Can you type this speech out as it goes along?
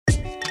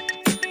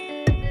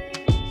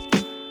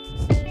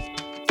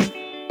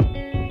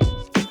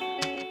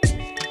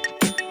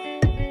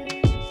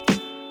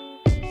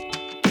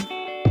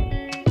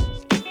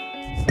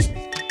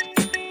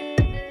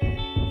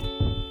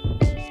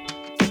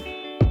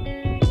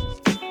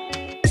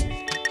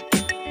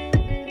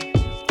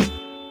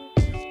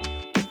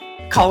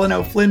Colin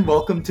O'Flynn,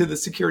 welcome to the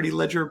Security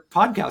Ledger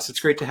podcast. It's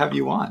great to have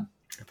you on.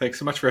 Thanks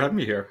so much for having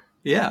me here.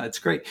 Yeah, it's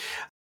great.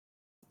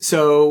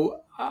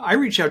 So I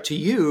reached out to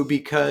you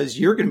because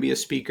you're going to be a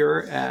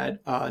speaker at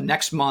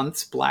next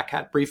month's Black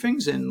Hat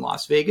Briefings in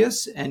Las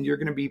Vegas, and you're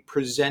going to be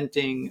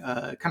presenting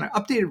a kind of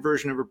updated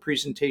version of a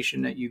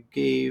presentation that you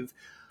gave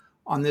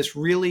on this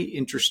really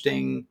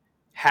interesting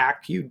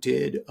hack you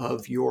did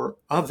of your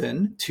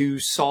oven to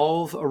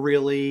solve a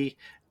really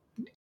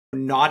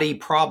naughty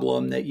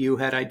problem that you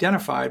had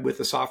identified with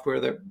the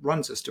software that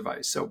runs this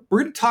device. So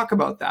we're going to talk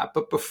about that.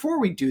 But before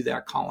we do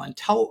that, Colin,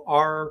 tell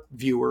our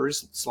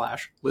viewers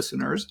 /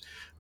 listeners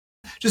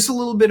just a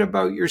little bit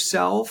about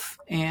yourself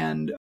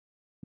and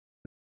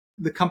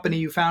the company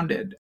you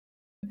founded,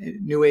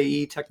 New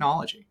AE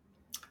Technology.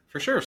 For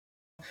sure.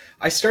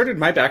 I started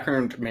my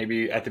background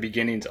maybe at the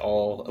beginnings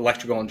all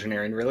electrical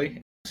engineering,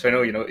 really. So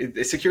I know,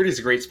 security is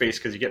a great space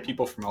because you get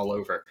people from all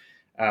over.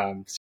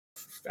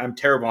 I'm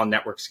terrible on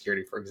network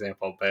security, for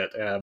example,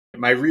 but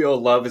my real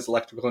love is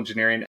electrical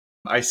engineering.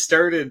 I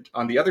started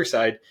on the other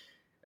side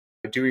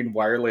doing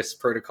wireless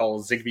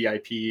protocols, Zigbee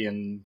IP,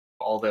 and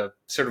all the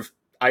sort of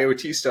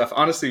IoT stuff,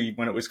 honestly,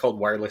 when it was called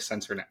wireless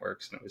sensor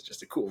networks, and it was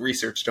just a cool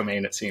research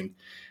domain, it seemed.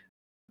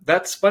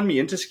 That spun me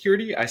into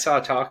security. I saw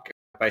a talk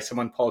by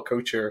someone, Paul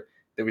Kocher,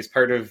 that was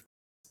part of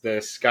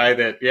this guy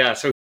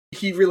so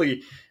he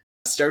really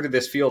started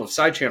this field of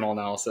side channel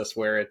analysis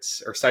or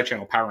side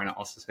channel power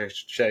analysis, I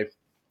should say.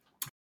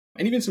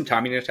 And even some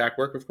timing attack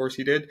work, of course,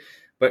 he did.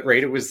 But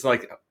right, it was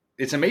like,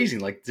 it's amazing.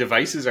 Like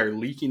devices are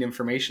leaking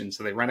information.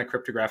 So they run a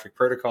cryptographic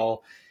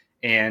protocol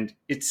and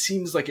it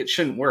seems like it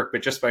shouldn't work.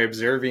 But just by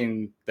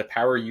observing the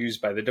power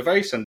used by the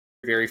device on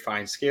very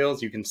fine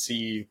scales, you can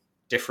see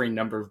differing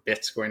number of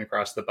bits going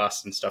across the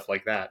bus and stuff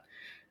like that.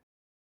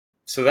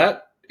 So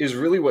that is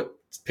really what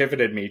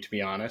pivoted me, to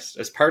be honest.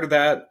 As part of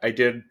that, I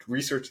did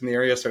research in the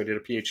area. So I did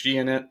a PhD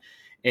in it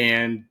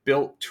and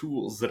built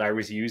tools that I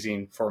was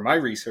using for my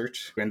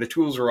research. And the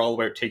tools were all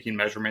about taking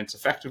measurements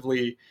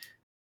effectively,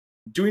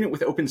 doing it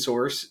with open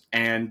source.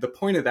 And the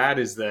point of that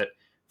is that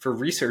for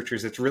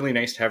researchers, it's really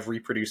nice to have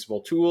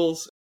reproducible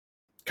tools.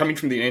 Coming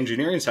from the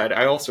engineering side,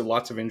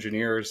 lots of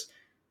engineers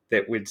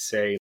that would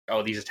say,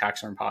 oh, these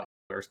attacks aren't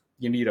popular.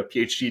 You need a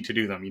PhD to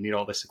do them. You need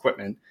all this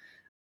equipment,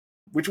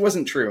 which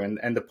wasn't true.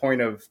 And the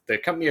point of the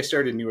company I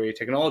started, New AE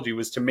Technology,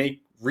 was to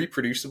make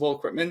reproducible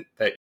equipment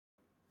that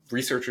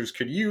researchers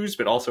could use,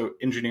 but also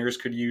engineers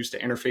could use to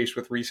interface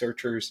with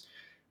researchers.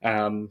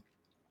 And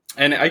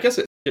I guess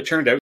it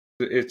turned out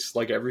it's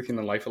like everything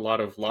in life, a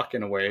lot of luck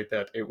in a way,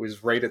 that it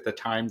was right at the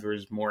time there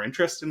was more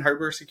interest in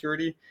hardware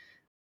security.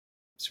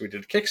 So we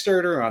did a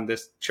Kickstarter on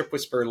this Chip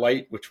Whisperer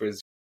Lite, which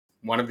was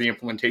one of the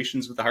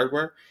implementations with the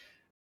hardware.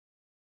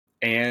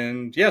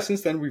 And yeah,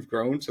 since then we've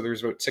grown. So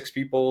there's about 6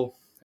 people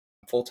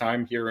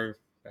full-time here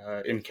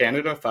in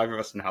Canada, 5 of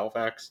us in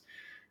Halifax,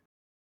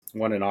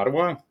 1 in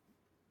Ottawa.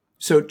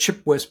 So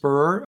Chip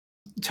Whisperer,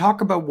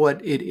 talk about what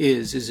it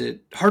is. Is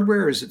it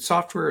hardware? Is it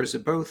software? Is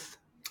it both?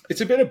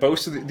 It's a bit of both.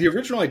 So the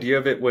original idea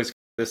of it was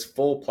this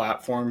full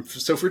platform.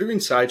 So for doing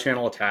side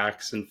channel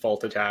attacks and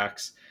fault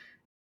attacks,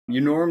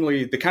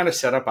 the kind of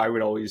setup I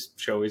would always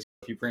show is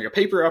if you bring a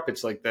paper up,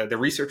 it's like the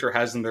researcher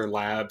has in their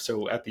lab.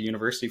 So at the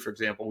university, for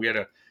example, we had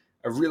a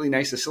really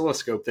nice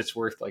oscilloscope that's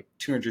worth like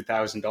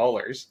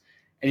 $200,000.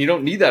 And you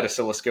don't need that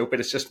oscilloscope,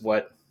 but it's just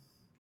what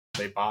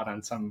they bought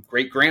on some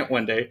great grant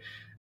one day.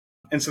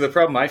 And so the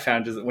problem I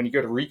found is that when you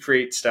go to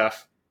recreate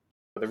stuff,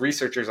 the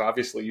researchers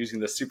obviously using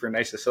this super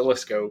nice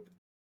oscilloscope.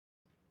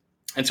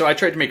 And so I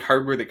tried to make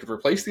hardware that could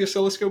replace the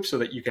oscilloscope so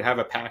that you could have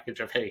a package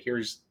of, hey,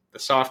 here's the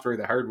software,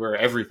 the hardware,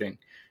 everything,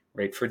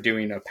 right, for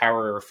doing a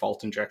power or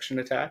fault injection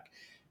attack.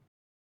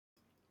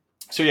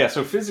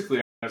 So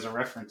physically, as a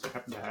reference, I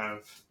happen to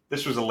have,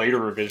 this was a later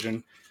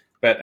revision,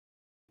 but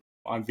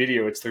on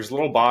video, there's a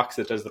little box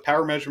that does the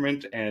power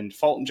measurement and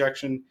fault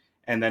injection.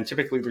 And then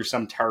typically there's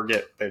some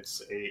target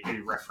that's a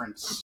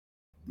reference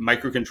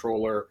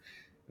microcontroller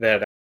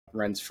that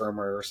runs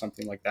firmware or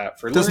something like that.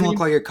 It doesn't look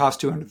like it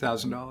cost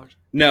 $200,000.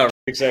 No,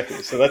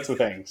 exactly. So that's the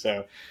thing.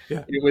 So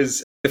yeah. It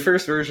was the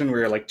first version,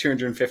 we were like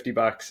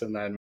 $250, and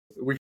then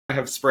we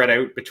have spread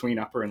out between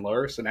upper and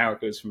lower. So now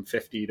it goes from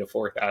 50 to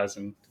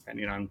 4,000,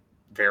 depending on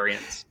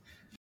variants.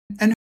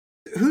 And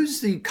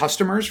who's the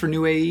customers for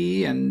New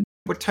AE, and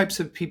what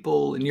types of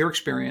people, in your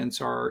experience,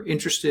 are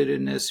interested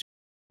in this,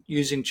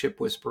 using Chip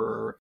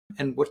Whisperer,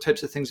 and what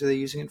types of things are they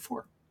using it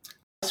for?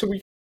 So we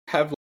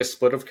have a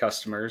split of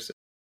customers.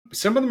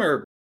 Some of them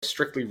are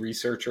strictly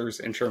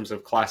researchers in terms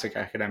of classic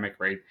academic,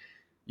 right?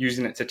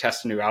 Using it to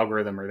test a new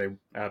algorithm, or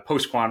they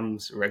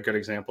post-quantum's a good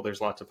example.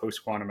 There's lots of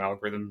post-quantum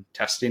algorithm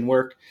testing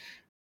work,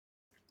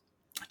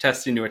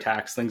 testing new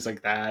attacks, things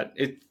like that.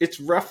 It's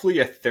roughly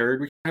a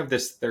third. We have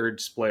this third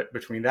split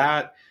between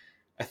that.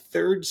 A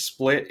third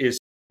split is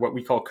what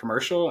we call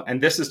commercial.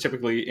 And this is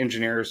typically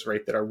engineers,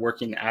 right, that are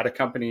working at a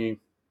company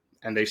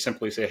and they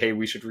simply say, hey,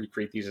 we should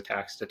recreate these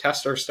attacks to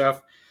test our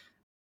stuff.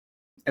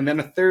 And then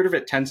a third of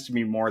it tends to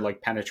be more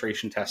like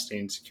penetration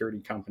testing, security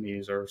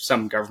companies or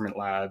some government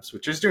labs,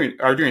 which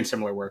are doing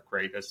similar work,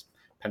 right, as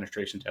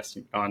penetration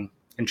testing on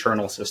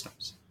internal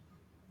systems.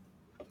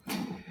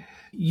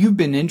 You've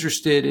been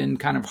interested in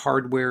kind of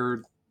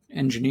hardware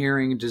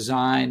engineering and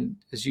design,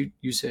 as you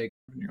say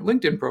in your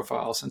LinkedIn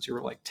profile, since you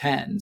were like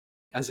 10.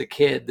 As a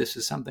kid, this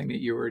is something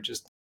that you were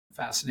just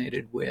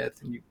fascinated with,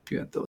 and you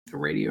had the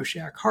Radio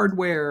Shack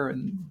hardware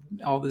and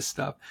all this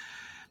stuff.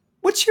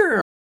 What's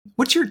your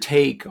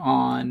take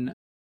on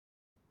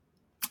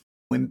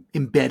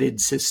embedded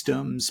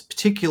systems,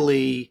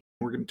 particularly?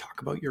 We're going to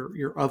talk about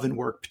your oven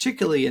work,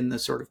 particularly in the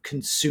sort of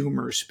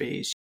consumer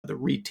space, the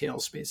retail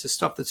space, the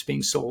stuff that's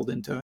being sold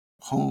into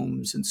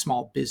homes and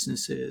small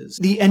businesses,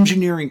 the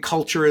engineering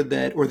culture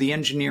or the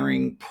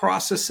engineering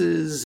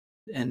processes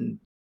and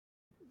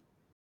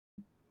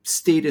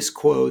status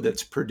quo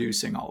that's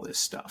producing all this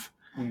stuff.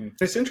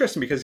 It's interesting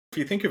because if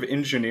you think of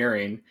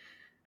engineering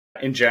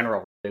in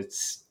general,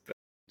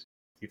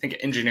 you think of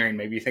engineering,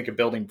 maybe you think of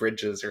building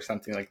bridges or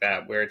something like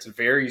that, where it's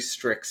very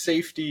strict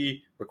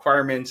safety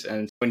requirements.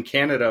 And in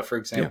Canada, for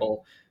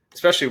example,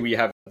 especially we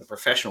have a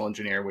professional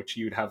engineer, which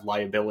you'd have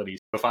liabilities.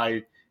 If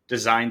I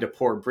designed a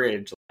poor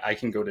bridge, I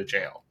can go to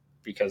jail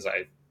because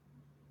I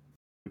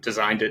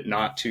designed it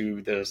not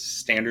to the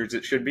standards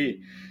it should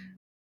be.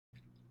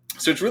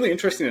 So it's really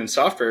interesting in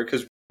software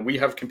because we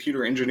have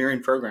computer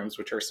engineering programs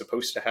which are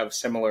supposed to have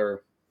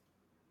similar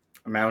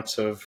amounts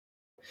of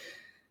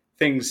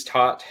things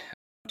taught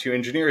to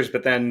engineers.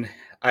 But then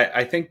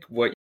I think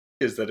what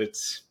is that it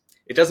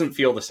doesn't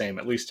feel the same,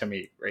 at least to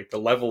me, right? The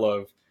level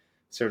of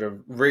sort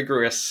of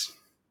rigorous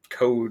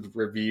code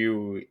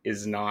review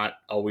is not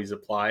always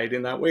applied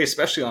in that way,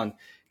 especially on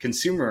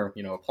consumer,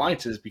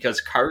 appliances, because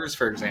cars,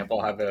 for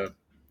example, have a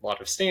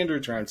lot of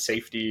standards around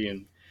safety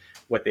and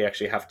what they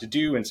actually have to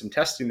do and some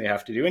testing they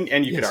have to do.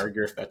 And you could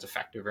argue if that's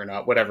effective or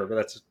not, whatever,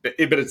 but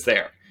it's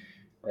there,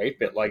 right?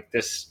 But like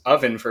this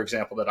oven, for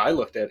example, that I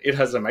looked at, it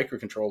has a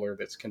microcontroller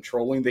that's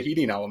controlling the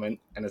heating element,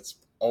 and it's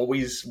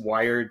always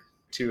wired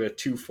to a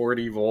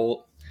 240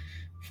 volt,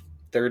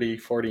 30,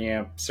 40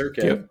 amp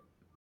circuit. Yep.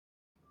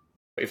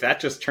 If that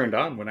just turned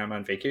on when I'm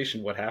on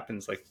vacation, what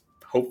happens? Like,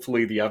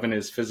 hopefully the oven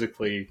is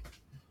physically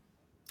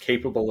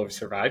capable of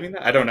surviving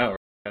that. I don't know.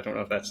 I don't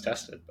know if that's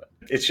tested, but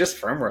it's just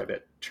firmware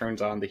that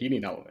turns on the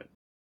heating element.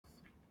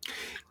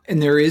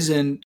 And there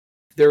isn't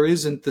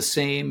the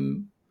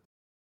same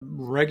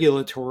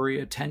regulatory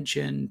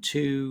attention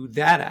to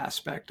that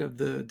aspect of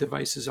the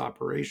device's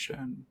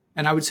operation.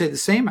 And I would say the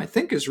same, I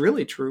think, is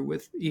really true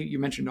with, you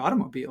mentioned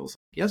automobiles.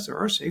 Yes, there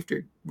are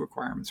safety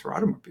requirements for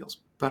automobiles,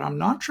 but I'm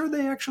not sure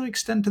they actually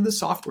extend to the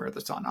software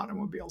that's on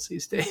automobiles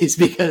these days,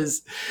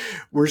 because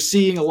we're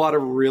seeing a lot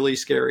of really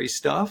scary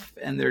stuff,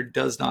 and there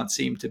does not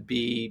seem to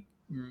be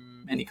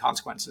any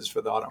consequences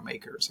for the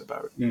automakers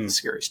about the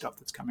scary stuff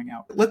that's coming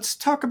out. Let's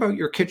talk about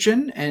your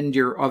kitchen and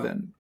your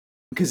oven,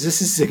 because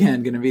this is,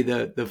 again, going to be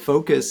the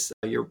focus.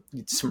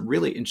 Some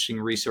really interesting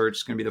research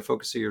is going to be the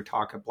focus of your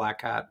talk at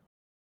Black Hat.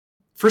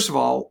 First of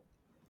all,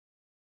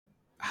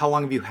 how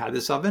long have you had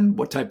this oven?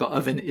 What type of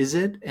oven is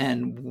it?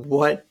 And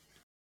what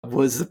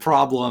was the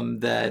problem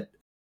that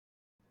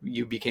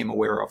you became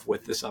aware of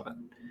with this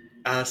oven?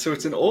 So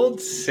it's an old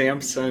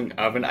Samsung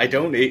oven.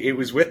 It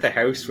was with the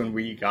house when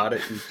we got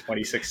it in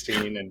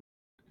 2016. And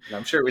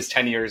I'm sure it was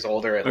 10 years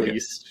older at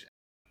least,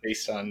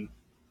 based on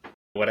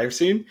what I've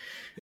seen.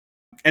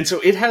 And so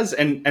it has,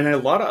 and a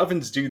lot of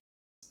ovens do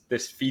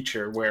this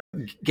feature where...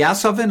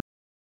 Gas oven?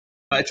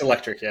 It's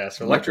electric, yeah.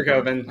 So electric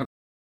oven.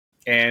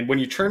 And when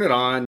you turn it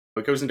on,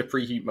 it goes into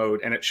preheat mode,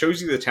 and it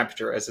shows you the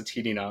temperature as it's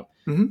heating up.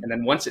 Mm-hmm. And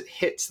then once it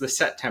hits the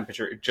set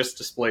temperature, it just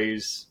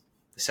displays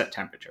the set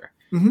temperature.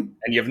 Mm-hmm.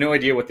 And you have no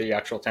idea what the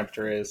actual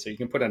temperature is. So you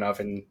can put an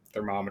oven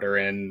thermometer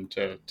in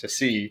to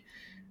see.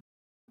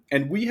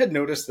 And we had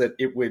noticed that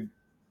it would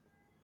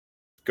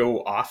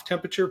go off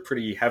temperature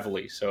pretty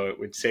heavily. So it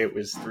would say it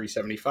was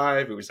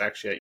 375. It was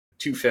actually at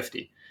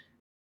 250.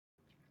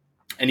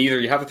 And either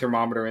you have a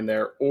thermometer in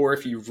there, or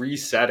if you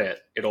reset it,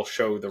 it'll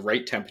show the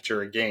right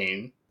temperature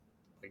again.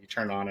 Like you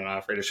turn it on and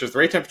off, right? It shows the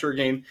right temperature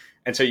again.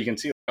 And so you can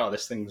see, oh,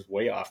 this thing's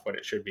way off what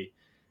it should be.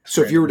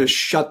 So if you were to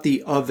shut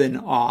the oven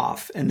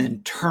off and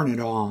then turn it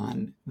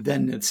on,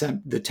 then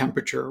the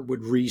temperature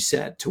would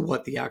reset to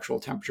what the actual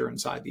temperature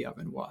inside the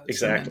oven was.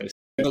 Exactly.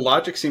 And the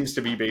logic seems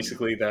to be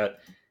basically that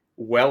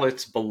while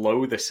it's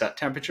below the set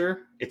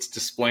temperature, it's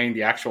displaying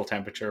the actual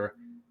temperature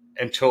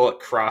until it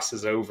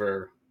crosses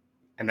over,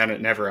 and then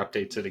it never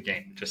updates it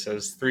again. It just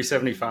says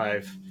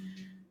 375,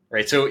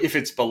 right? So if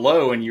it's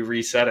below and you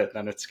reset it,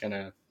 then it's going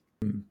to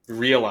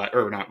realize,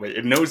 or not,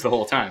 it knows the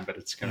whole time, but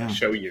it's going to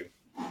show you.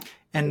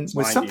 And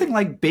with something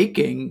like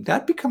baking,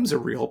 that becomes a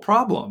real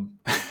problem.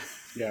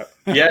 Yeah.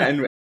 Yeah.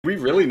 And we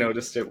really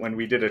noticed it when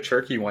we did a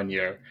turkey one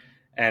year,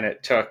 and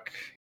it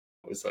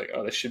was like,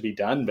 oh, this should be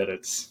done, but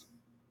it's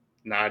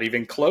not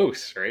even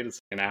close, right? It's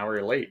an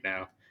hour late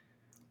now.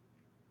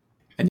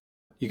 And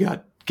you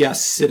got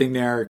guests sitting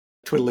there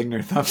twiddling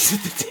their thumbs at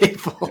the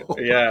table.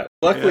 Yeah.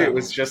 Luckily, it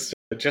was just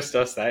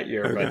us that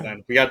year, okay. But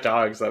then we got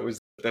dogs. That was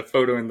the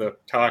photo in the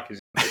talk.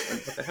 Is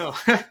what the hell?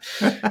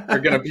 We're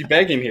going to be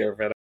begging here,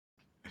 but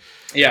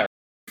yeah,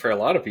 for a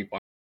lot of people,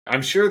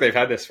 I'm sure they've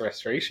had this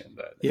frustration.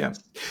 But Yeah.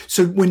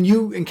 So when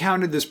you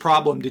encountered this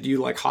problem, did you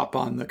like hop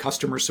on the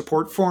customer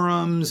support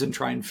forums and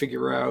try and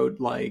figure out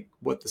like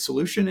what the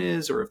solution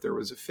is, or if there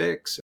was a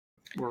fix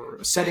or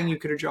a setting you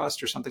could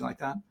adjust or something like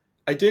that?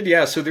 I did,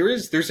 yeah. So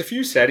there's a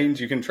few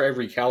settings you can try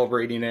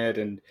recalibrating it,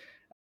 and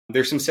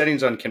there's some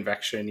settings on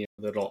convection,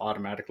 that'll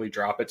automatically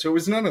drop it. So it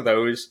was none of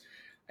those.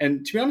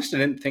 And to be honest, I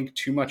didn't think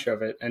too much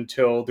of it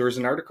until there was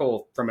an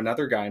article from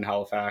another guy in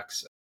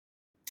Halifax.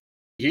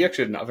 He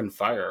actually had an oven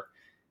fire.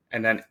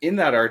 And then in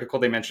that article,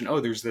 they mentioned,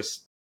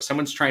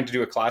 someone's trying to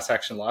do a class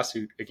action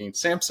lawsuit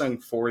against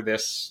Samsung for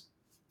this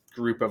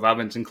group of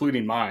ovens,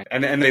 including mine.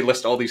 And they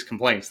list all these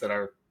complaints that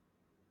are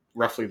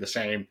roughly the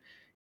same.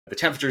 The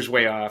temperature's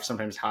way off,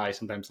 sometimes high,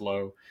 sometimes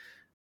low.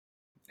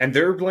 And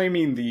they're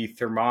blaming the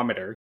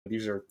thermometer.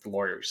 These are the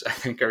lawyers, I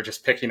think, are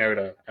just picking out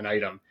an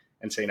item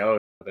and saying, oh,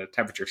 the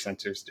temperature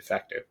sensor is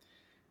defective.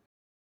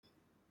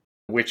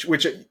 Which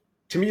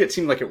to me, it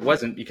seemed like it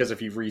wasn't, because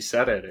if you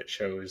reset it, it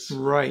shows.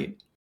 Right.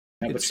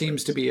 It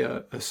seems to be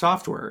a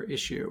software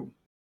issue,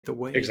 the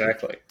way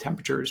exactly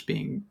temperature is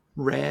being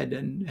read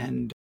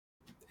and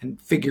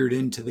figured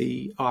into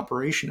the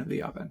operation of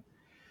the oven.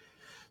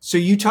 So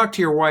you talked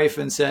to your wife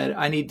and said,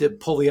 I need to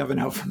pull the oven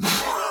out from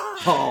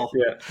the wall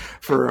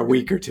for a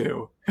week or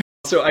two.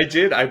 So I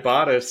did. I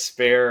bought a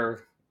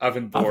spare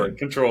oven board,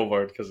 control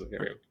board, because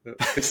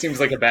it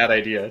seems like a bad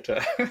idea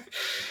to.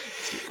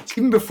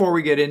 Even before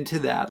we get into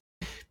that,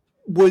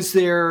 was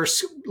there,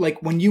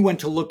 like, when you went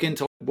to look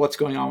into what's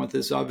going on with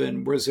this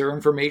oven, was there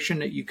information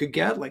that you could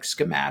get, like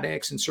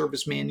schematics and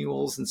service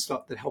manuals and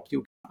stuff that helped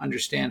you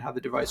understand how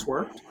the device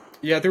worked?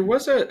 Yeah, there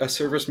was a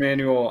service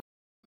manual,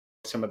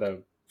 some of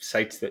the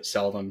sites that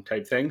sell them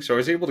type thing. So I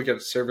was able to get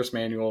a service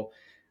manual.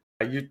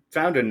 You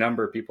found a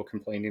number of people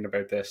complaining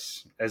about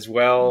this as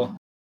well.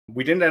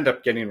 We didn't end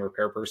up getting a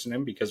repair person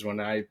in, because when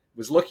I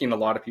was looking, a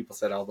lot of people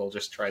said, oh, they'll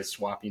just try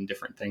swapping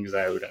different things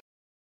out.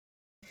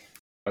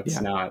 It's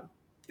not.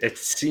 It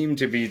seemed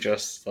to be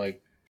just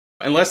like,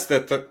 unless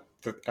the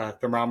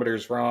thermometer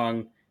is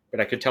wrong, but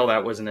I could tell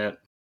that wasn't it.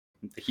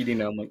 The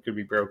heating element could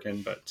be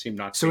broken, but it seemed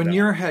not to. So in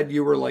your head,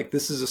 you were like,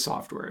 this is a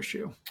software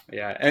issue.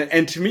 Yeah.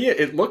 And to me,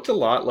 it looked a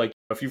lot like,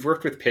 if you've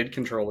worked with PID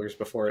controllers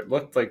before, it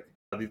looked like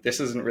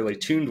this isn't really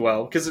tuned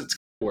well, because it's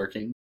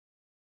working.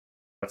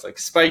 It's like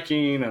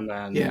spiking and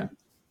then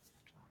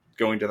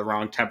going to the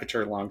wrong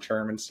temperature long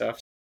term and stuff.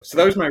 So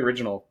that was my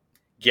original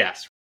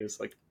guess. It was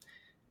like,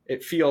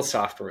 it feels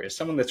software. As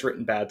someone that's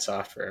written bad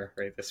software,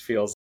 right? This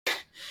feels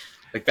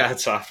like bad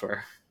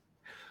software.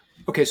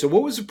 Okay, so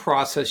what was the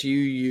process you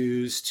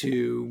used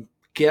to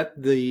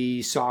get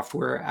the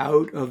software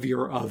out of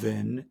your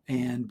oven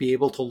and be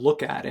able to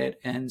look at it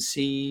and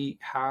see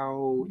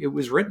how it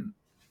was written?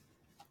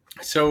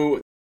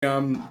 So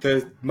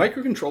the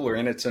microcontroller,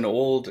 and it's an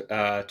old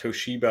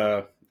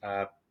Toshiba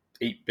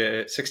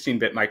 8-bit,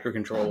 16-bit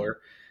microcontroller.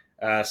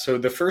 So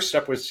the first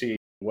step was to see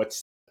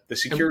what's the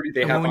security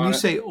they have on it. When you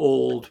say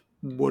old,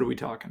 what are we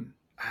talking?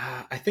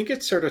 I think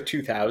it's sort of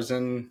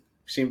 2000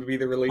 seemed to be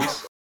the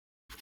release.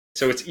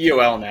 So it's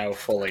EOL now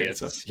fully.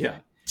 Okay,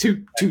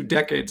 two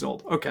decades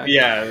old. Okay.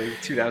 Yeah,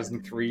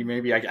 2003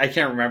 maybe. I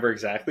can't remember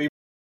exactly.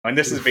 And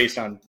this is based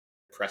on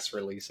press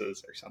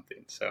releases or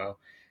something. So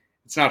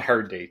it's not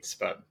hard dates,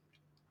 but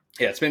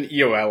yeah, it's been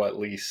EOL at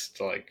least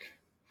like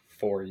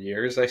 4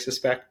 years, I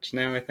suspect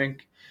now, I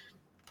think.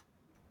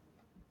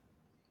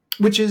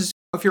 Which is,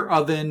 if your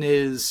oven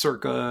is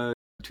circa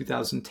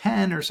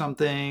 2010 or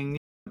something,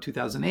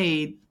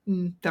 2008,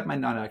 that might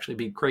not actually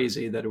be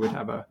crazy that it would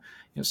have a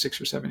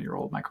 6 or 7 year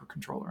old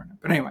microcontroller in it.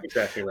 But anyway.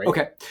 Exactly right.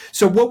 Okay.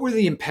 So what were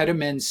the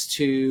impediments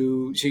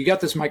to, so you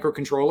got this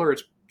microcontroller,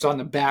 it's on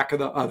the back of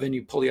the oven,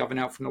 you pull the oven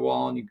out from the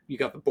wall and you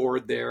got the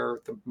board there,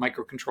 the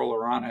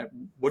microcontroller on it.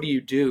 What do you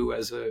do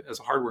as a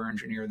hardware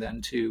engineer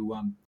then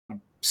to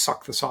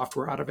suck the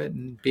software out of it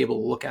and be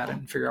able to look at it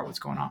and figure out what's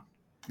going on?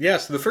 Yeah,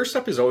 so the first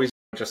step is always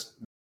just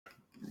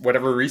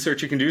whatever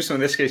research you can do. So in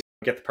this case,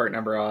 get the part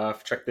number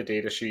off, check the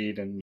data sheet.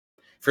 And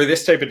for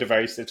this type of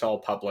device, it's all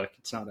public.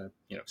 It's not a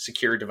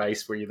secure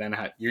device where you then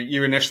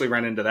you initially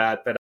run into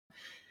that. But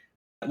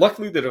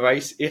luckily the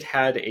device, it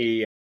had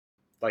an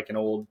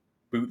old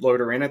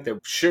bootloader in it that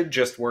should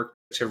just work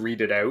to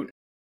read it out.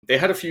 They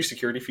had a few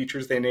security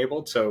features they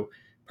enabled. So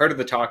part of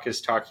the talk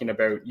is talking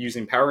about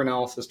using power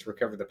analysis to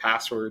recover the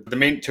password. The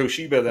main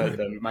Toshiba,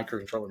 the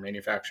microcontroller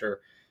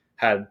manufacturer,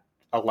 had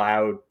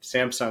allowed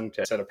Samsung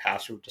to set a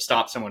password to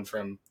stop someone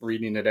from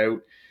reading it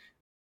out.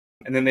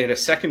 And then they had a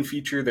second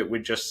feature that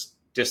would just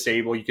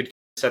disable. You could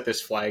set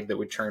this flag that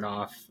would turn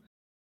off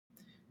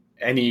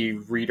any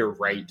read or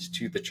write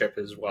to the chip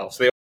as well.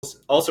 So they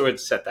also had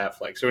set that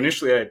flag. So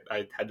initially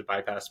I had to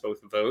bypass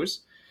both of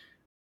those.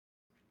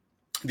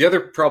 The other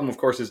problem, of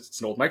course, is it's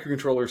an old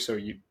microcontroller, so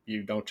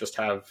you don't just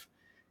have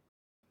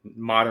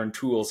modern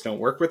tools don't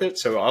work with it.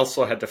 So I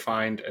also had to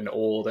find and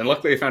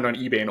luckily I found on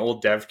eBay an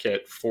old dev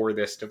kit for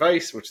this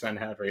device, which then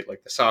had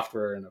like the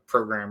software and a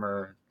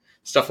programmer,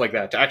 stuff like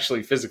that, to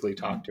actually physically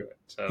talk to it.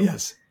 So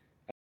yes,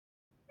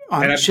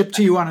 shipped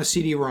to you on a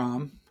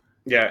CD-ROM.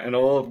 Yeah, and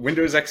old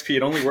Windows XP.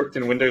 It only worked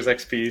in Windows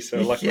XP,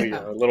 so luckily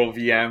Yeah. a little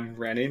VM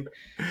running.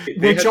 They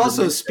Which had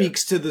also removed that.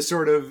 speaks to the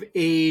sort of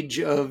age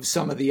of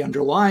some of the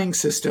underlying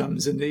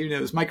systems. And,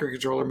 this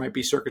microcontroller might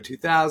be circa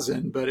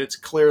 2000, but it's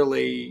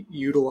clearly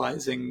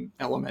utilizing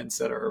elements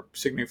that are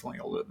significantly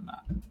older than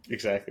that.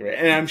 Exactly right.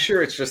 And I'm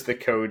sure it's just the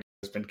code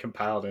has been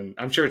compiled, and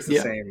I'm sure it's the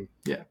Yeah. same,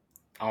 Yeah.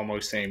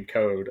 almost same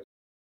code.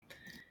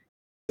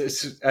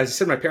 As I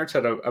said, my parents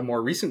had a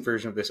more recent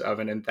version of this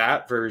oven, and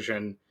that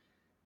version,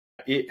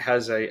 it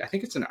has I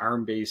think it's an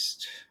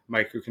ARM-based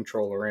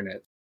microcontroller in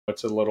it.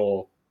 It's a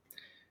little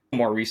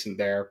more recent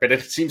there, but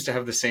it seems to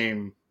have the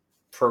same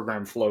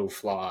program flow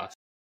flaw.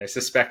 I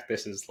suspect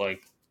this is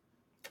like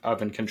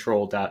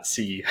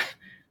ovencontrol.c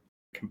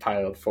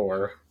compiled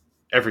for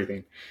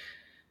everything.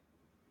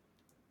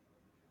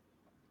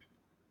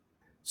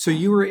 So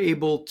you were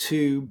able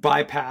to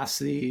bypass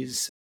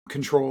these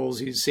controls,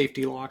 these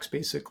safety locks,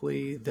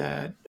 basically,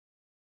 that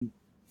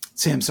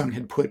Samsung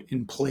had put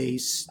in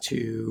place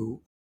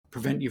to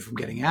prevent you from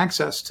getting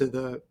access to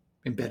the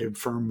embedded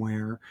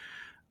firmware.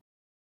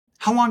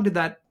 How long did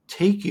that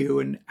take you,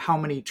 and how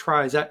many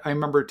tries? I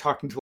remember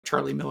talking to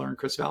Charlie Miller and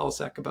Chris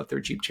Valasek about their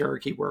Jeep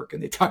Cherokee work,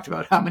 and they talked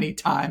about how many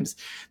times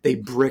they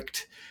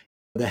bricked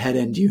the head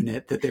end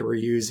unit that they were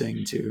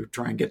using to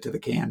try and get to the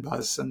CAN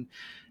bus, and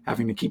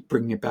having to keep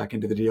bringing it back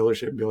into the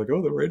dealership and be like,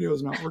 "Oh, the radio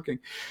is not working."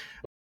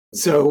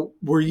 So,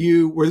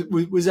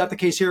 was that the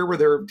case here?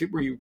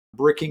 Were you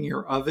bricking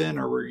your oven,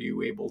 or were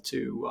you able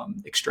to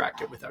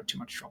extract it without too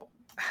much trouble?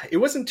 It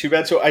wasn't too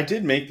bad. So I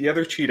did make the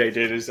other cheat I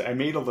did is I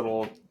made a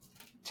little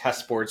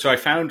test board. So I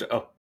found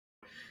a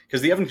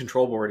because the oven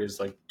control board is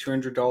like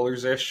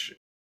 $200 ish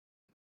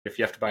if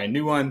you have to buy a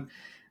new one.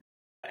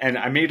 And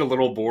I made a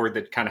little board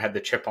that kind of had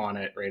the chip on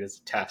it, right, as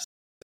a test.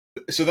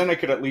 So then I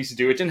could at least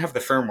do it. Didn't have the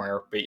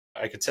firmware, but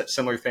I could set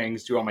similar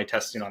things, do all my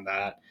testing on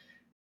that.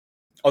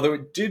 Although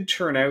it did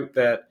turn out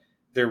that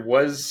there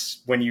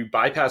was, when you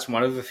bypass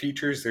one of the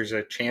features, there's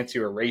a chance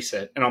you erase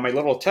it. And on my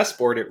little test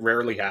board, it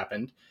rarely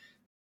happened.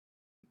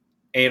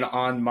 And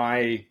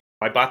I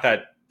bought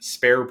that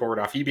spare board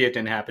off eBay, it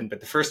didn't happen. But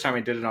the first time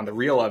I did it on the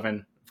real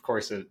oven, of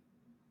course, it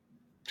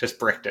just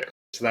bricked it.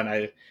 So then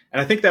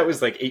I think that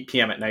was like 8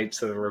 p.m. at night.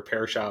 So the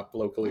repair shop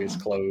locally is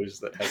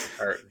closed that has the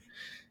part.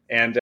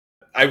 And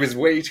I was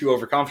way too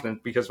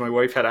overconfident because my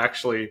wife had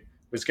actually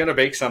was going to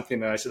bake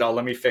something. And I said, "Oh,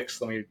 let me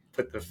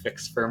put the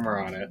fixed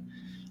firmware on it.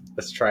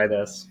 Let's try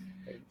this."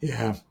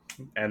 Yeah.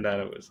 And then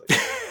it was like,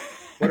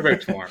 what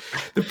about tomorrow?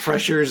 The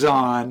pressure's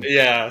on.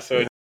 Yeah.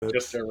 So Yeah, it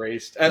just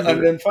erased. And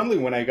then finally,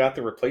 when I got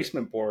the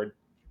replacement board,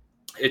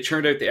 it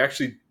turned out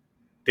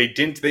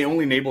they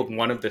only enabled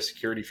one of the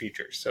security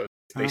features. So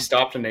they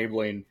stopped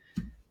enabling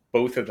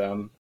both of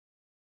them,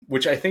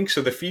 which I think,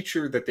 so the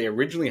feature that they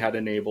originally had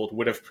enabled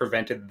would have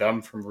prevented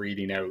them from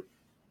reading out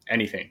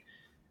anything.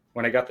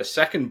 When I got the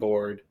second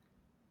board,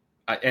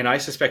 and I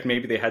suspect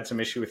maybe they had some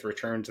issue with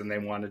returns and they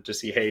wanted to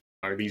see, hey,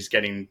 are these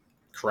getting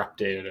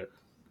corrupted?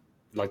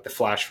 Like the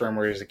flash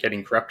firmware, is it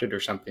getting corrupted or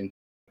something?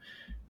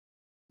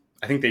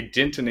 I think they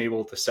didn't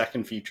enable the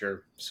second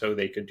feature so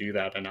they could do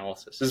that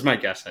analysis. This is my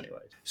guess anyway.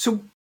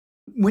 So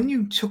when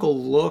you took a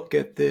look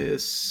at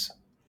this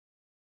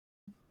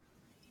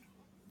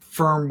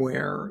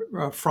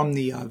firmware from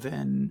the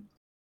oven,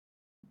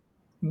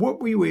 what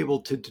were you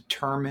able to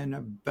determine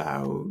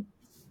about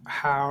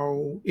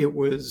how it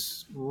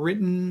was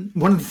written?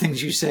 One of the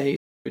things you say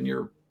in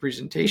your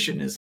presentation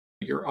is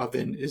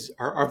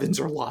our ovens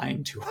are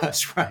lying to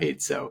us,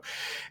 right? So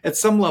at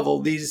some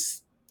level,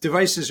 these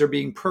devices are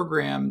being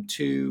programmed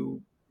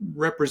to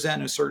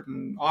represent a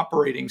certain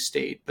operating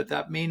state, but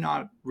that may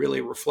not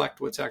really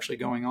reflect what's actually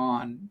going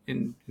on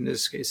in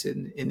this case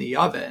in the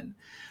oven.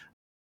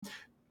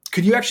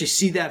 Could you actually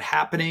see that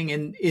happening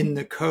in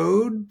the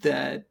code,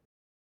 that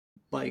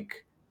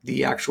like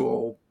the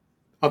actual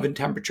oven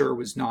temperature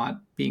was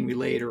not being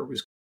relayed, or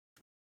was,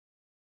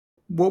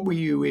 what were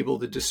you able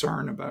to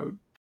discern about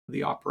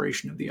the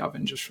operation of the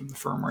oven just from the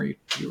firmware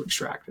you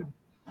extracted?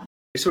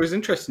 So it was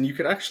interesting. You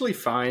could actually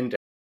find,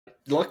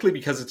 luckily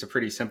because it's a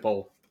pretty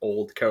simple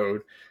old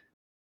code,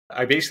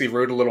 I basically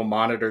wrote a little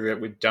monitor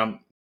that would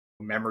dump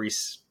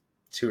memories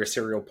to a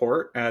serial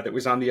port that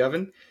was on the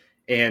oven.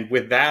 And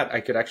with that,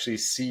 I could actually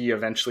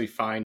eventually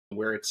find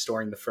where it's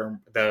storing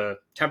the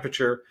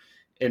temperature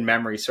in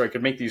memory. So I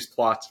could make these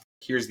plots.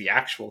 Here's the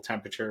actual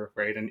temperature,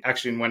 right? And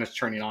actually when it's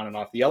turning on and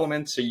off the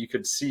elements. So you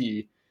could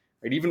see,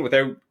 right, even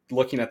without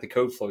looking at the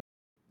code flow,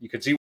 you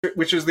could see,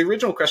 which was the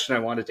original question I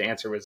wanted to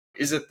answer was,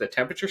 is it the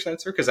temperature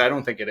sensor? Because I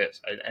don't think it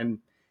is. I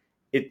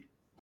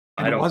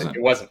don't think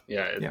it wasn't.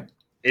 Yeah.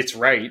 It's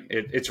right.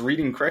 It's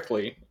reading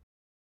correctly.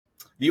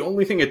 The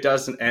only thing it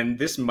doesn't, and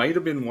this might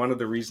have been one of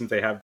the reasons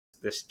they have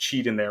this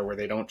cheat in there where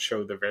they don't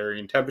show the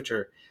varying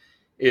temperature,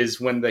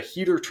 is when the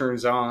heater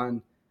turns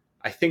on,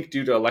 I think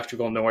due to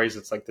electrical noise,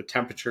 it's like the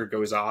temperature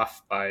goes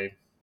off by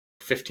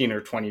 15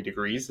 or 20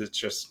 degrees. It's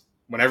just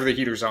whenever the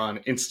heater's on,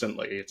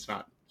 instantly, it's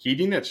not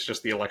heating. It's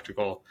just the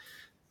electrical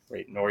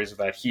noise of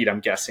that heat,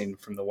 I'm guessing,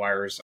 from the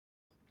wires.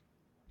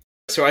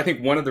 So I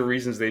think one of the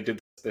reasons they did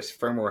this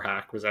firmware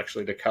hack was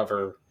actually to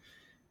cover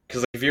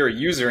Because if you're a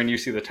user and you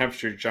see the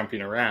temperature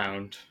jumping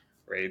around,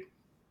 right?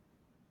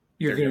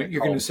 You're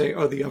gonna say,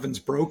 "Oh, the oven's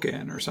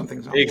broken" or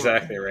something's not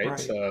exactly working. right.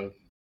 So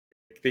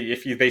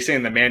they say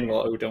in the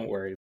manual, "Oh, don't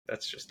worry,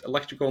 that's just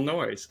electrical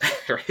noise,"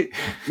 right?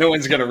 No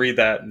one's gonna read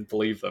that and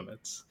believe them.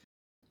 It's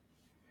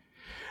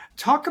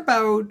Talk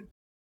about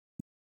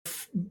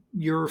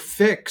your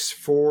fix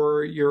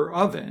for your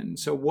oven.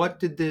 So what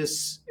did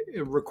this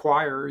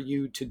require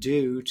you to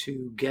do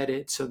to get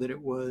it so that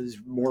it was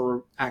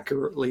more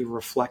accurately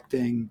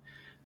reflecting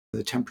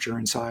the temperature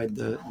inside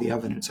the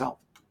oven itself?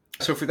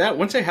 so for that.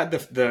 Once I had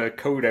the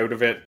code out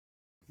of it,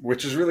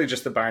 which is really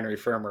just the binary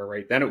firmware,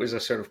 right? Then it was a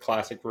sort of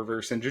classic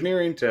reverse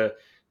engineering to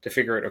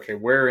figure out, okay,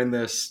 where in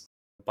this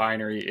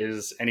binary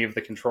is any of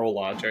the control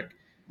logic.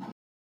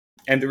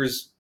 And there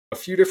was a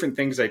few different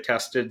things I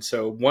tested.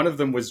 So one of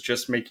them was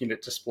just making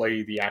it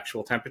display the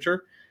actual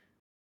temperature.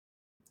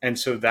 And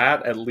so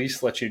that at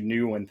least lets you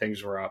know when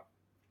things were up.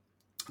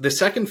 The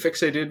second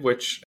fix I did,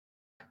 which,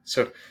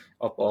 so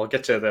I'll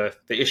get to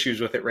the issues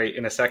with it right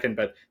in a second,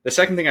 but the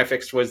second thing I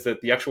fixed was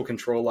that the actual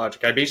control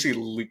logic, I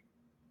basically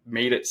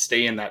made it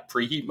stay in that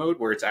preheat mode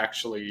where it's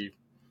actually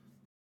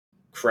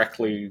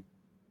correctly,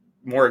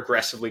 more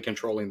aggressively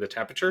controlling the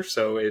temperature.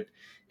 So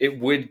it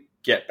would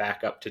get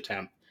back up to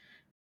temp.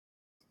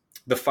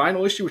 The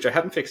final issue, which I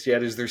haven't fixed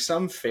yet, is there's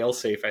some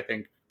fail-safe, I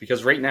think,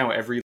 because right now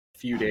every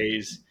few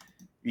days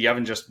the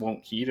oven just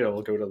won't heat.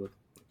 It'll go to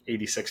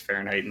 86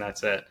 Fahrenheit and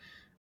that's it.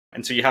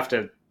 And so you have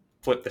to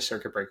flip the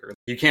circuit breaker.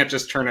 You can't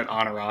just turn it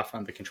on or off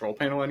on the control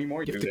panel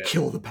anymore. You have to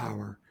kill the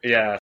power.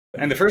 Yeah.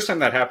 And the first time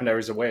that happened, I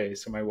was away.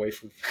 So my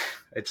wife,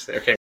 I'd say,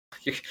 okay,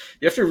 you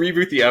have to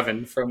reboot the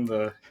oven from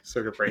the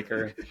circuit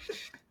breaker.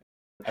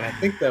 And I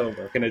think that'll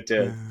work. And it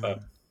did.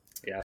 But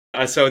yeah.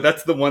 So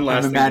that's the one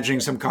last I'm imagining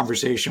some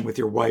conversation with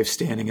your wife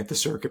standing at the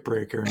circuit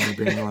breaker and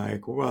you being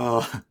like,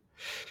 well,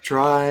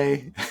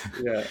 try.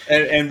 Yeah.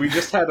 And we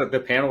just had the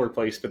panel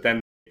replaced, but then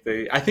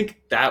I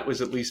think that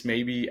was at least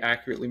maybe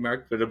accurately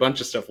marked, but a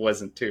bunch of stuff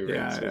wasn't too. Right?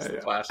 Yeah, so it's yeah, the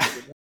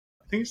plastic.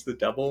 I think it's the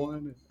double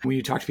one. When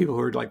you talk to people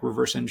who are like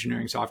reverse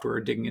engineering software,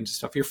 digging into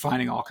stuff, you're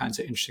finding all kinds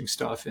of interesting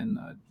stuff in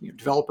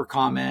developer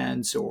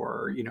comments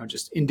or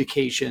just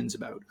indications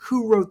about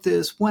who wrote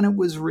this, when it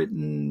was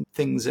written,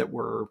 things that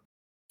were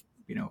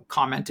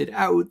commented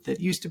out that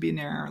used to be in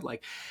there.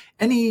 Like,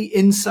 any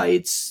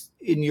insights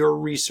in your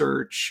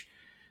research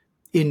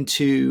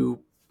into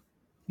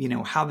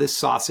how this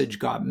sausage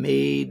got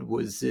made?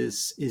 Is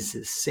this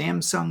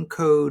Samsung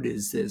code?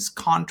 Is this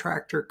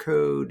contractor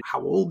code?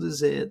 How old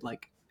is it?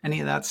 Like, any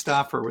of that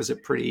stuff, or was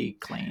it pretty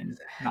clean?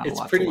 Not it's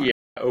a lot pretty to learn.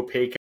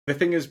 Opaque. The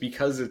thing is,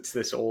 because it's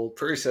this old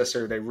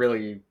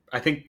processor, I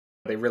think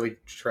they really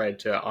tried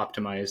to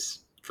optimize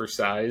for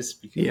size.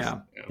 Because,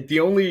 the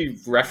only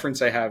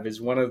reference I have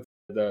is one of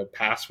the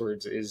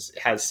passwords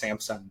has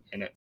Samsung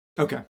in it.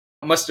 Okay.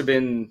 It must have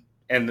been,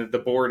 and the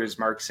board is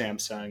marked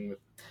Samsung,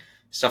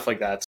 stuff like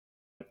that.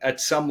 So at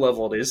some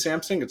level, it is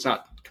Samsung. It's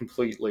not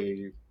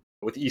completely,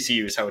 with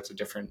ECUs, how it's a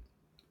different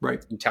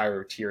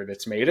entire tier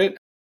that's made it.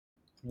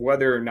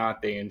 Whether or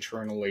not they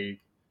internally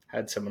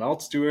had someone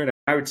else do it,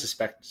 I would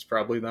suspect it's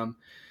probably them,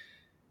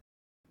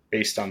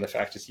 based on the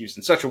fact it's used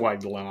in such a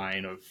wide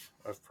line of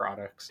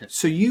products.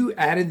 So you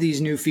added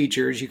these new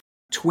features. You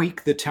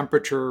tweak the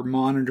temperature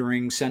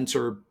monitoring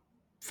sensor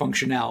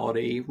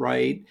functionality,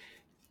 right?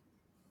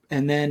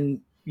 And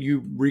then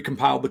you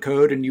recompiled the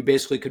code and you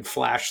basically could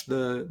flash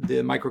the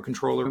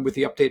microcontroller with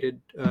the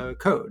updated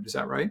code. Is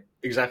that right?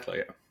 Exactly,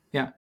 yeah.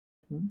 Yeah.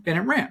 And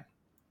it ran.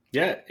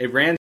 Yeah, it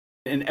ran.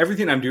 And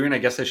everything I'm doing, I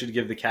guess I should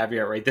give the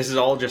caveat, right? This is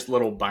all just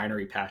little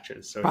binary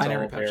patches. So it's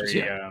all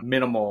very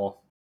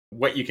minimal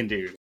what you can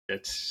do.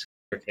 It's,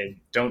 okay,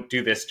 don't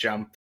do this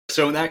jump.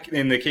 So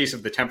in the case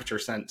of the temperature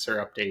sensor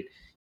update,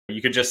 you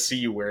could just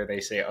see where they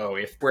say, oh,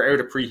 if we're out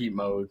of preheat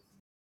mode,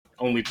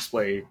 only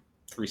display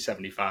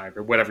 375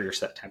 or whatever your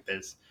set temp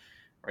is,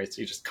 right? So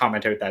you just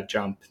comment out that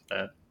jump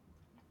that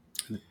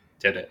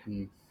did it.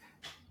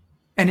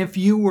 And if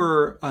you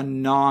were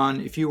an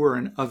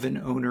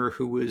oven owner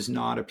who was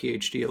not a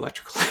PhD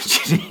electrical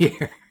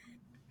engineer,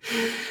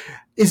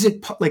 is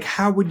it like,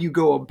 how would you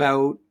go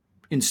about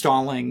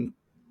installing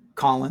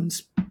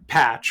Colin's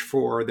patch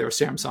for their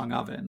Samsung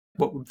oven?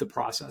 What would the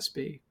process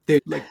be?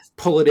 They like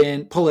pull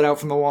it out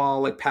from the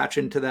wall, like patch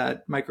into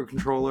that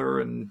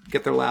microcontroller and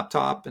get their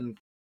laptop and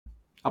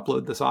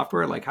upload the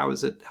software? Like, how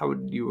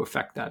would you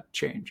affect that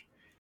change?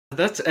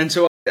 And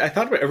so I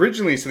thought about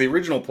originally, so the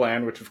original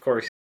plan, which of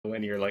course,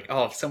 when you're like,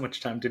 oh, so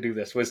much time to do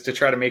this, was to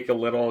try to make a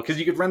little, because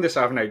you could run this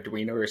off an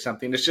Arduino or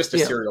something. It's just a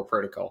serial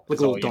protocol. Like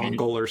a little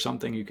dongle or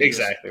something. You could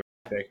exactly.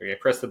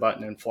 Press the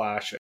button and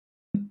flash it.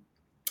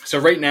 So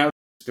right now,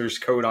 there's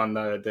code on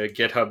the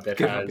GitHub that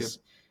has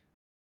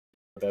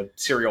the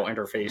serial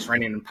interface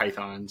running in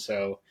Python.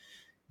 So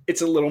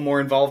it's a little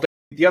more involved.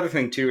 The other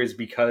thing, too, is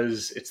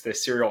because it's the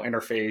serial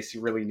interface,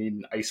 you really need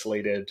an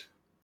opto-isolated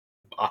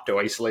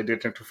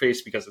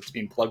interface because it's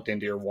being plugged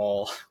into your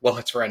wall while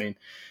it's running.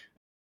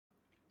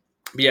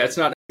 But yeah, it's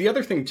not. The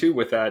other thing, too,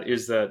 with that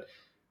is that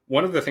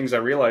one of the things I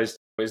realized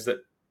is that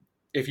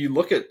if you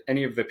look at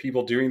any of the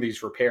people doing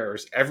these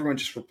repairs, everyone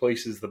just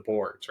replaces the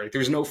boards, right?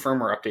 There's no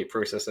firmware update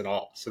process at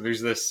all. So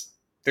there's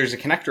a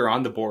connector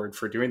on the board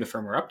for doing the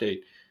firmware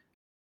update.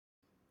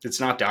 It's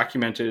not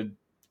documented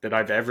that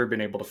I've ever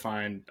been able to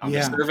find on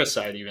the service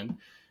side even,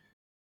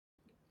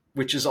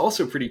 which is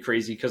also pretty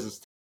crazy because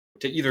it's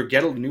to either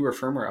get a newer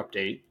firmware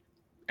update,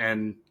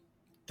 and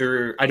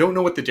I don't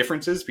know what the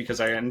difference is because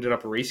I ended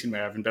up erasing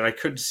my oven, but I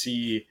could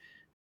see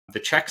the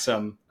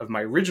checksum of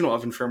my original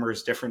oven firmware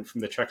is different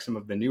from the checksum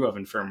of the new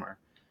oven firmware.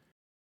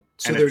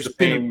 So there's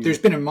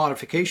been a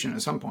modification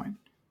at some point.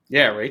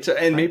 Yeah, right. So,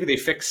 and maybe they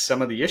fixed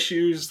some of the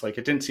issues. Like,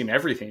 it didn't seem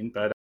everything,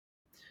 but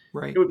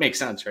it would make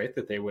sense, right,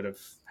 that they would have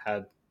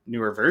had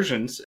newer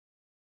versions.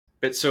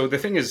 But so the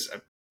thing is,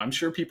 I'm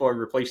sure people are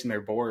replacing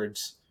their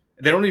boards.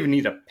 They don't even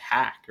need a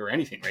pack or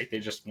anything, right? They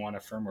just want a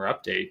firmware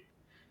update.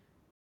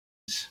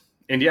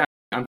 And yeah,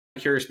 I'm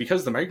curious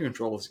because the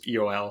microcontroller is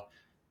EOL.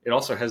 It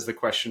also has the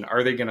question,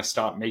 are they going to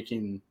stop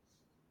making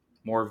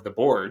more of the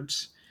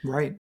boards?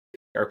 Right.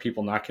 Are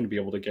people not going to be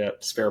able to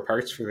get spare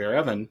parts for their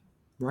oven?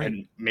 Right.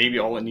 And maybe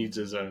all it needs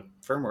is a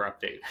firmware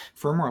update.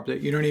 Firmware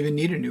update. You don't even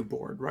need a new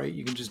board, right?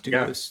 You can just do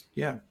this,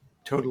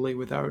 totally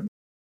without.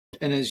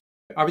 And as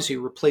obviously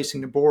replacing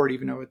the board,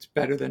 even though it's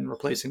better than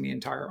replacing the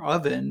entire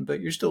oven,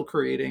 but you're still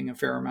creating a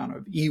fair amount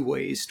of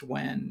e-waste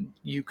when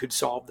you could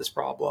solve this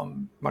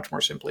problem much more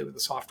simply with a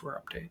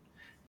software update.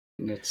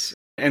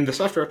 And the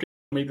software update,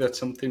 maybe that's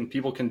something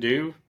people can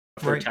do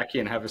for techie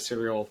and have a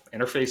serial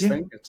interface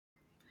thing.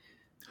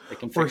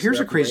 Or here's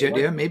a crazy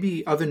idea.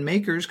 Maybe oven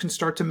makers can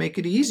start to make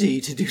it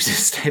easy to do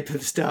this type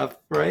of stuff,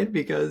 right?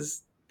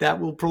 Because that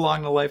will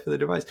prolong the life of the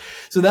device.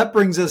 So that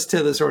brings us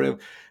to the sort of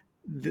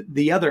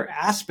the other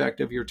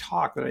aspect of your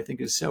talk that I think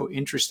is so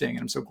interesting,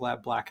 and I'm so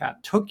glad Black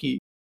Hat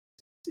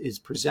is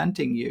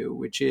presenting you,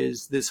 which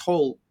is this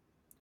whole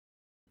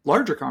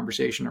larger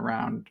conversation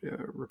around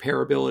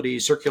repairability,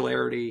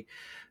 circularity,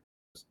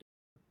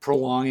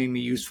 prolonging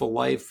the useful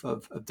life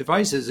of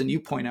devices. And you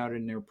point out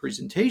in your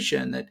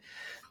presentation that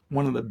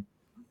one of the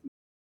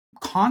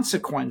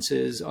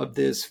consequences of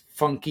this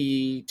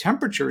funky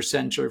temperature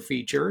sensor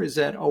feature is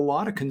that a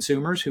lot of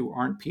consumers who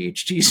aren't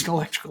PhDs in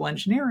electrical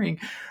engineering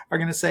are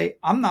going to say,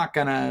 I'm not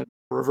going to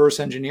reverse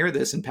engineer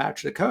this and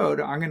patch the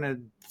code. I'm going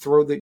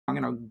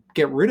to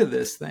get rid of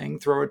this thing,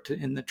 throw it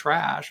in the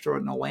trash, throw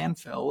it in a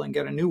landfill, and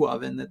get a new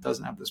oven that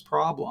doesn't have this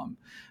problem.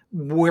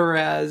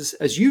 Whereas,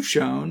 as you've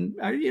shown,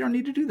 you don't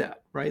need to do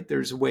that, right?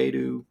 There's a way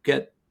to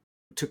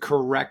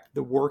correct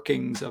the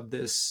workings of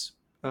this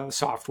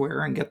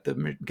software and get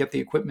the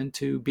equipment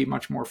to be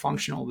much more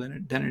functional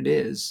than it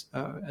is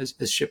as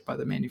shipped by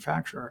the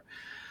manufacturer.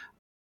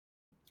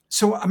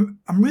 So I'm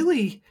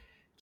really,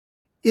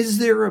 is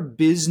there a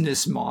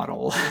business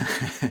model,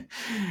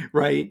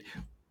 right,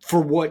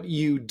 for what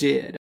you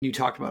did? You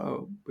talked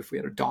about if we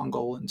had a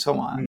dongle and so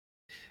on.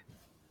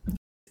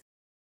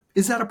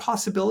 Is that a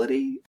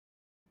possibility?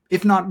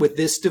 If not with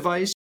this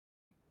device,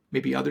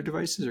 maybe other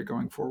devices are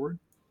going forward?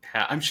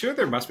 Yeah, I'm sure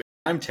there must be.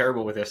 I'm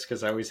terrible with this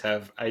because I always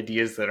have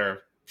ideas that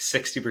are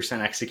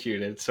 60%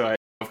 executed. So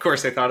of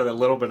course I thought a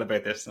little bit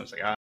about this and I was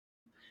like,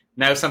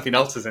 now something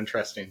else is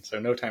interesting. So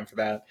no time for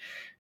that.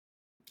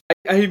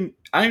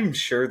 I'm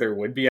sure there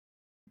would be.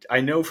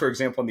 I know, for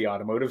example, on the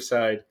automotive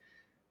side,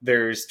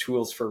 there's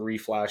tools for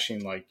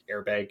reflashing like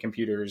airbag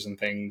computers and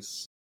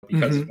things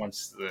because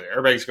once the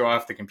airbags go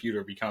off, the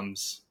computer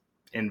becomes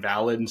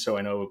invalid. And so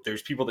I know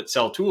there's people that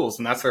sell tools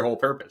and that's their whole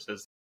purpose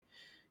is,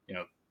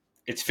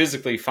 it's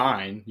physically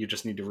fine. You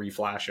just need to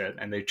reflash it.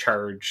 And they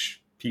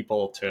charge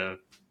people to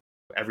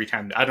every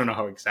time. I don't know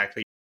how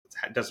exactly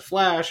it does a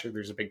flash or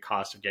there's a big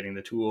cost of getting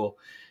the tool.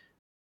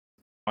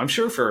 I'm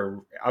sure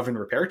for oven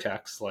repair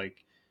techs,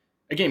 like,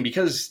 again,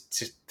 because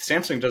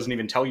Samsung doesn't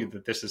even tell you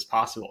that this is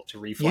possible to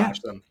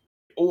reflash them.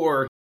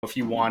 Or if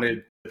you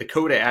wanted the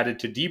code added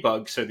to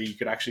debug so that you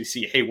could actually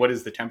see, hey, what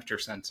is the temperature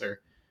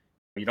sensor?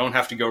 You don't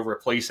have to go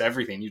replace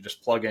everything. You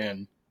just plug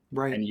in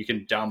and you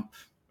can dump,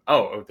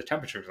 the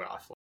temperature's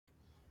off.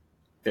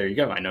 There you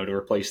go. I know to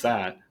replace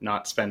that,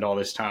 not spend all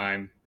this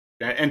time.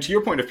 And to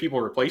your point of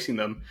people replacing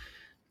them,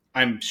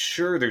 I'm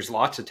sure there's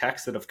lots of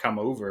techs that have come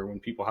over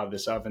when people have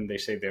this oven, they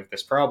say they have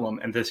this problem,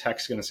 and this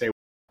tech's going to say,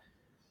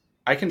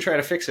 I can try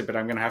to fix it, but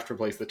I'm going to have to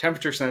replace the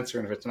temperature sensor,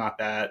 and if it's not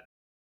that,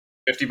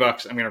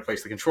 $50, I'm going to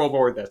replace the control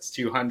board, that's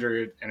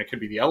 $200, and it could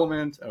be the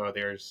element,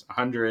 there's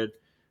 $100.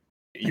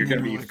 You're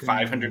going to be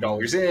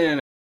 $500 in,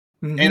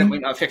 and it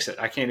might not fix it.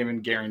 I can't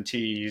even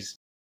guarantee.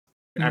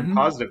 I'm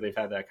positive they've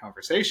had that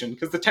conversation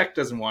because the tech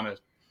doesn't want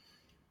to.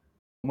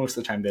 Most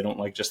of the time, they don't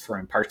like just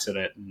throwing parts at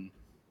it.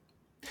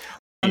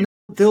 And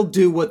they'll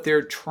do what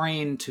they're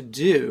trained to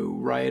do,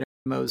 right?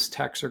 Most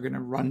techs are going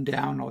to run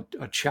down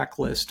a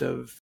checklist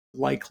of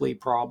likely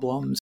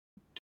problems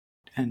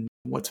and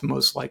what's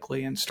most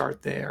likely and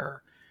start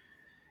there.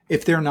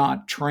 If they're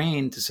not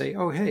trained to say,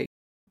 oh, hey,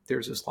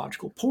 there's this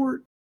logical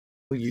port,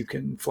 you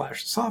can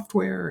flash the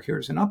software,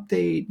 here's an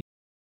update,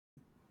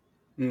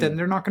 then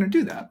they're not going to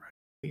do that, right?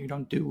 You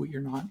don't do what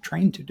you're not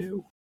trained to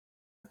do.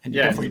 And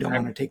you definitely don't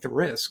want to take the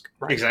risk.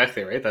 Right?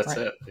 Exactly, right? That's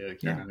it.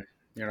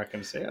 You're not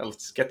going to say, oh,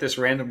 let's get this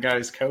random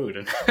guy's code.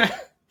 And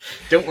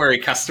don't worry,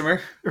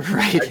 customer.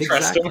 Right, I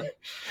trust exactly.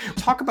 him.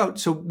 Talk about,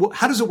 so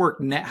how does it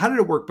work now? How did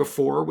it work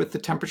before with the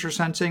temperature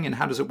sensing, and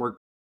how does it work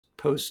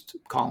post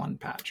Colin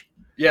patch?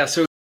 Yeah,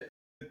 so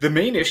the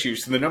main issue,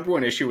 so the number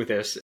one issue with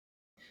this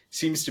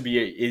seems to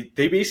be,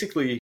 they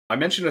basically, I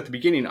mentioned at the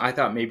beginning, I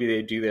thought maybe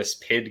they'd do this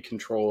PID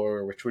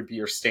controller, which would be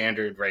your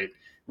standard, right,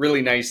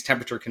 really nice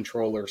temperature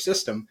controller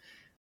system.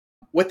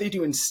 What they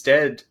do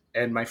instead,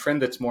 and my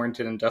friend that's more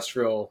into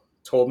industrial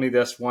told me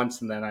this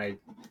once, and then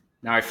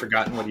now I've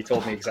forgotten what he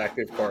told me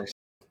exactly, of course.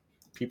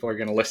 People are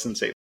going to listen and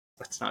say,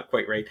 that's not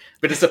quite right.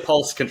 But it's a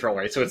pulse control,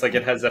 right? So it's like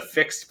it has a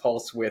fixed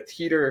pulse width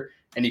heater,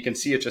 and you can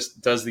see it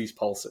just does these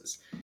pulses.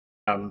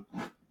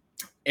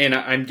 And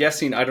I'm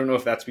guessing, I don't know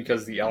if that's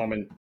because the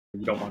element,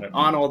 you don't want it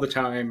on all the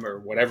time or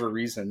whatever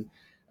reason.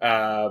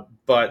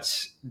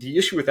 But the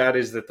issue with that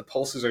is that the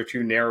pulses are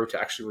too narrow to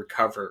actually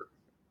recover.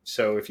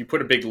 So if you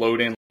put a big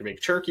load in, like a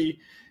big turkey,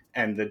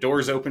 and the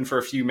door's open for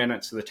a few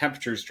minutes, so the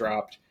temperature's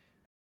dropped,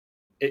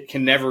 it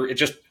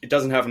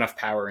doesn't have enough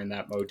power in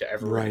that mode to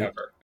ever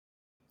recover.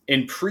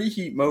 In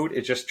preheat mode,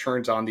 it just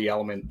turns on the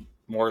element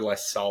more or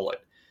less solid.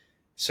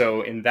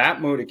 So in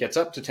that mode, it gets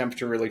up to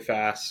temperature really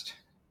fast,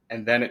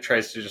 and then it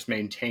tries to just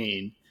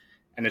maintain.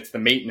 And it's the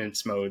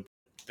maintenance mode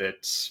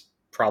that's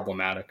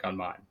problematic on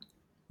mine.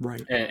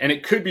 Right. And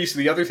it could be, so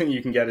the other thing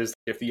you can get is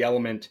if the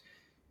element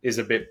is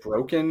a bit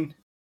broken,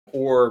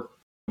 or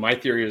my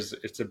theory is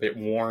it's a bit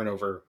worn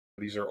over,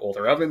 these are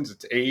older ovens,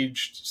 it's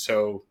aged,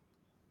 so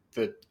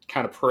the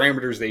kind of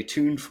parameters they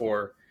tuned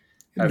for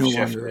have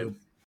shifted.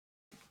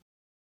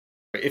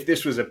 If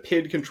this was a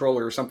PID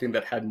controller or something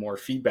that had more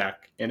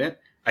feedback in it,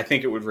 I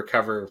think it would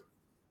recover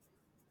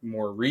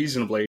more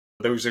reasonably.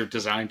 Those are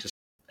designed to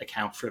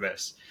account for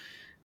this.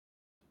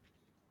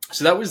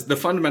 So that was the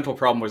fundamental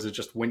problem, was it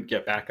just wouldn't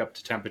get back up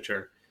to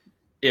temperature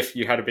if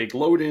you had a big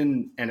load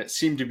in, and it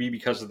seemed to be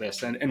because of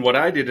this. And what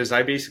I did is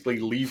I basically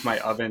leave my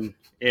oven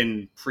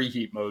in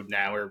preheat mode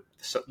now, or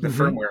the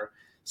firmware,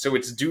 so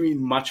it's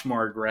doing much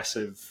more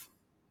aggressive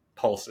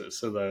pulses.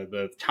 So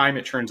the time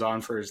it turns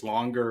on for is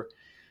longer.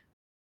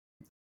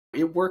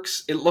 It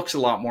looks a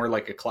lot more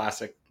like a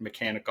classic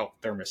mechanical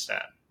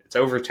thermostat. It's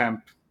over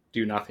temp,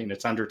 do nothing.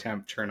 It's under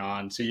temp, turn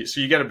on. So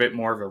you get a bit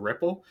more of a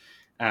ripple,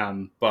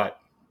 but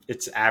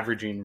it's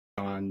averaging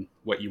on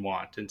what you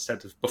want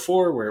instead of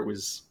before where it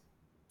was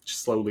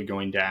slowly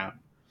going down.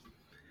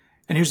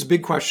 And here's a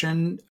big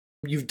question.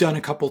 You've done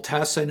a couple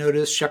tests, I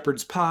noticed,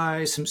 shepherd's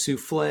pie, some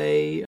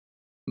souffle.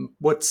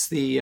 What's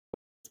the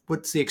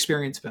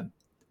experience been?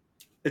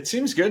 It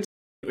seems good.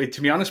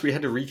 To be honest, we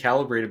had to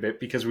recalibrate a bit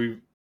because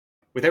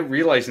without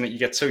realizing that, you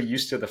get so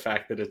used to the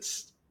fact that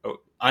it's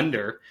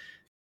under,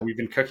 we've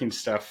been cooking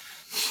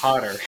stuff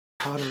hotter.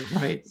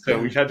 Right. So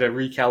we've had to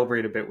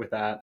recalibrate a bit with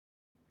that.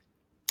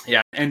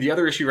 Yeah. And the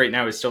other issue right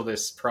now is still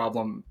this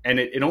problem. And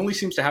it only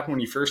seems to happen when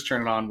you first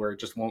turn it on, where it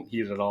just won't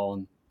heat at all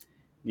and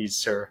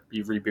needs to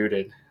be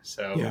rebooted.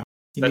 So yeah,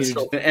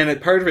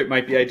 and part of it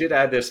might be, I did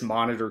add this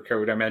monitor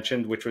code I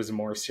mentioned, which was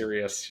more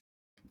serious.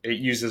 It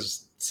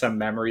uses some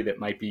memory that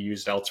might be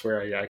used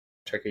elsewhere. I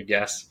took a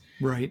guess.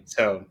 Right.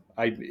 So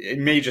it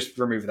may just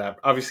remove that.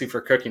 Obviously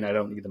for cooking, I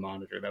don't need the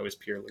monitor. That was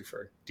purely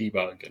for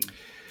debug and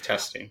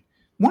testing.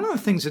 One of the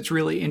things that's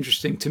really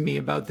interesting to me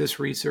about this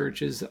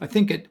research is I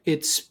think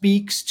it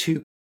speaks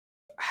to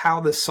how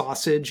the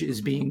sausage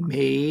is being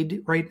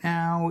made right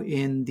now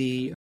in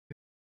the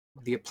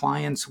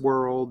appliance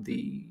world,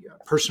 the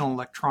personal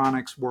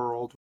electronics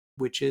world,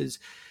 which is,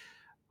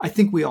 I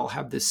think we all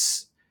have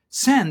this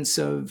sense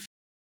of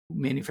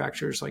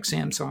manufacturers like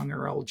Samsung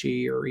or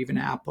LG or even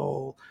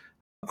Apple.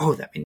 Oh,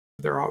 that means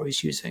they're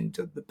always using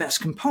the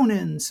best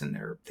components, and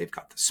they've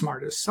got the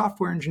smartest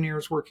software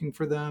engineers working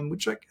for them,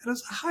 which, like, at a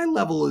high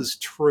level is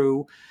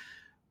true.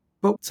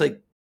 But it's like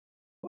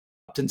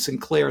in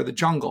Sinclair, the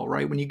jungle,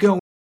 right? When you go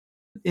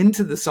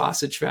into the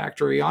sausage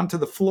factory, onto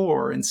the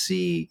floor, and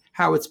see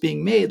how it's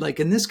being made, like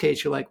in this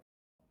case, you're like,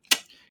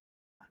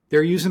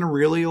 they're using a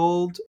really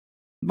old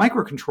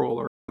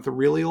microcontroller with a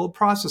really old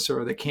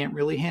processor that can't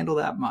really handle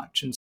that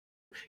much. And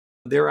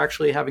they're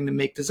actually having to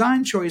make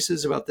design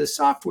choices about this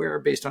software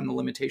based on the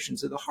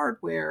limitations of the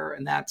hardware.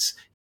 And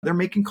they're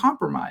making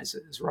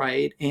compromises,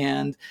 right?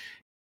 And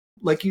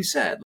like you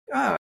said,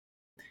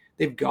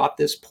 they've got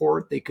this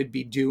port. They could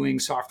be doing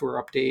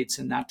software updates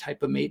and that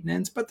type of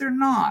maintenance, but they're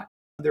not.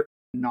 They're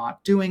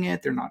not doing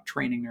it. They're not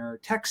training their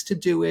techs to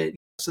do it.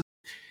 So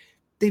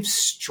they've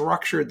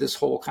structured this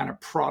whole kind of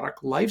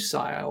product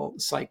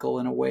cycle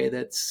in a way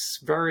that's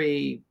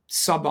very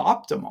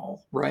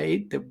suboptimal,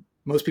 right? That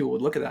most people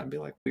would look at that and be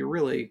like, you're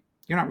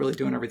not really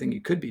doing everything you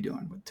could be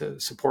doing to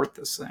support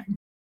this thing.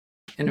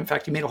 And in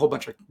fact, you made a whole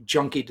bunch of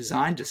junky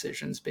design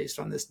decisions based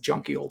on this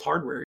junky old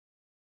hardware.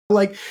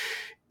 Like,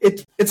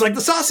 it's like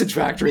the sausage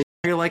factory.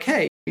 You're like,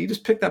 hey, you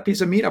just pick that piece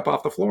of meat up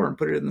off the floor and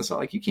put it in the sausage.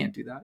 Like, you can't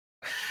do that.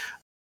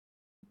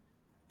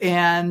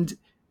 And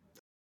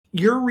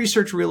your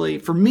research really,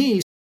 for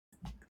me,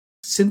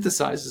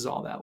 synthesizes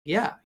all that.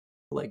 Yeah,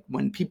 Like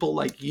when people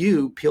like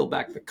you peel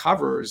back the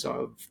covers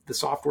of the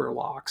software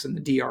locks and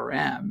the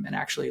DRM and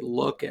actually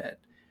look at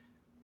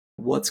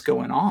what's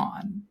going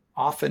on,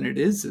 often it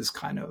is this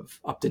kind of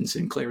Upton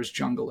Sinclair's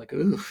jungle, like,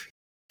 ooh,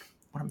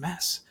 what a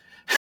mess.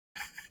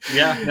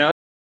 Yeah, no,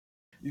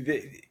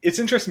 it's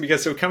interesting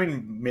because so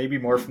coming maybe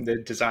more from the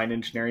design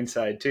engineering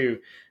side too,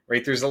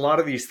 right? There's a lot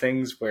of these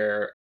things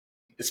where,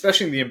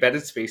 especially in the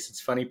embedded space,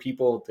 it's funny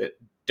people that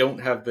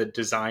don't have the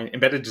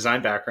embedded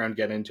design background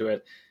get into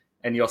it,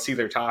 and you'll see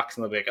their talks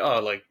and they'll be like,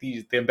 oh, like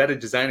the embedded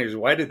designers,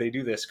 why did they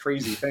do this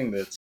crazy thing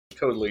that's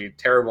totally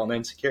terrible and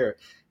insecure?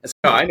 And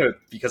so I know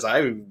because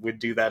I would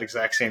do that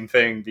exact same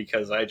thing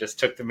because I just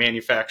took the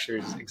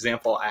manufacturer's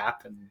example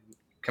app and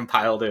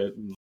compiled it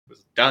and it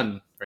was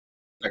done.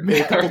 Right?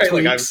 Made a couple Right?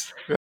 tweaks.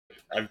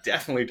 I've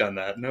definitely done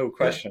that, no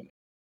question.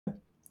 Yeah.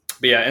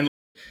 But yeah,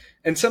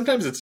 and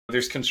sometimes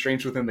there's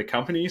constraints within the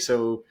company.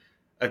 So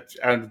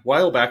a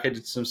while back, I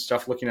did some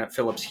stuff looking at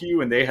Philips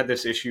Hue, and they had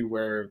this issue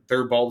where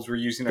their bulbs were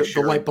using the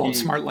light bulbs,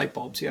 smart light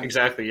bulbs. Yeah,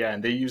 exactly. Yeah,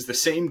 and they use the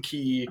same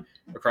key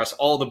across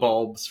all the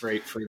bulbs,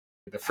 right, for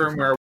the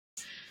firmware,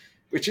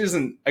 which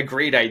isn't a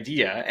great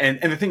idea.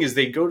 And the thing is,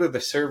 they go to the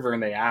server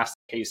and they ask,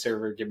 "Hey,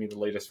 server, give me the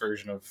latest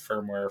version of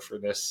firmware for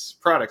this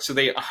product." So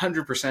they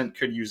 100%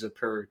 could use a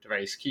per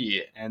device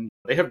key, and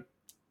they have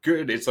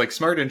good. It's like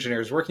smart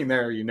engineers working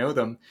there. You know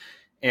them,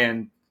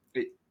 and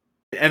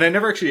I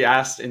never actually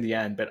asked in the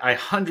end, but I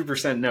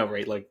 100% know,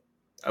 right? Like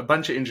a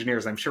bunch of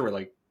engineers, I'm sure were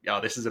like, "Yeah,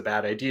 this is a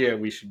bad idea.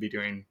 We should be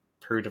doing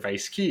per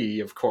device key,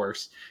 of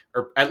course,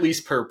 or at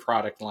least per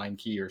product line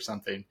key or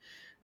something."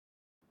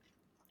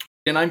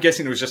 And I'm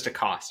guessing it was just a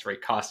cost,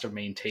 right? Cost of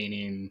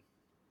maintaining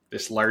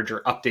this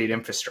larger update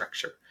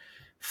infrastructure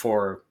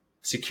for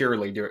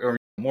securely or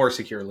more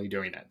securely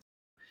doing it.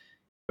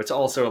 It's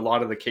also a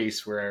lot of the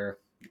case where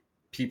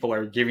people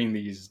are giving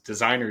these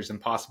designers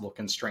impossible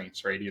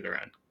constraints, right? Either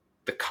on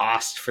the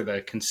cost for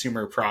the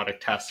consumer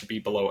product has to be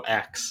below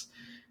X,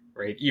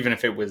 right? Even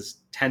if it was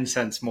 10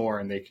 cents more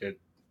and they could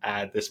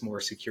add this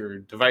more secure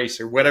device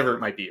or whatever it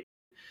might be.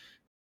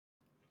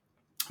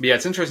 But yeah,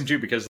 it's interesting too,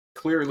 because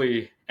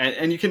clearly,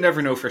 and you can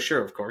never know for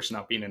sure, of course,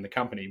 not being in the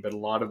company, but a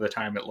lot of the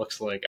time it looks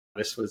like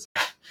this was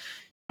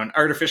an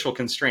artificial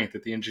constraint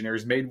that the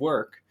engineers made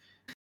work.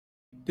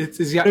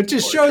 It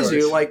just shows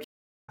you like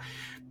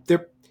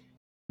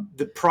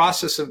the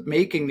process of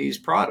making these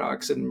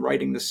products and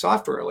writing the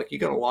software, like you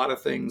got a lot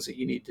of things that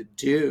you need to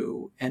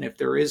do. And if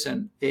there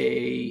isn't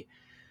a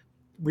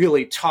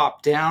really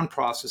top down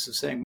process of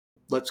saying,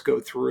 let's go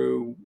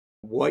through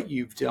what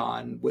you've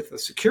done with a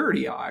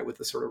security eye, with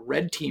a sort of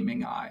red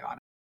teaming eye on it,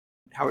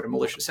 how would a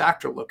malicious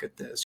actor look at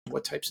this?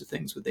 What types of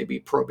things would they be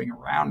probing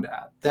around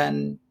at?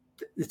 Then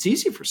it's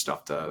easy for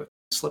stuff to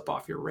slip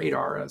off your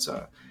radar as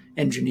a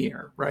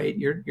engineer, right?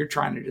 You're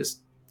trying to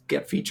just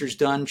get features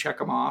done, check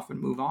them off, and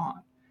move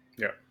on.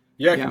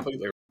 Yeah,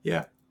 completely.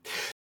 Yeah.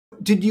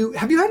 Have you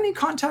had any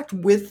contact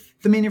with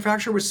the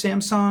manufacturer, with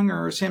Samsung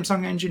or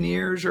Samsung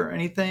engineers or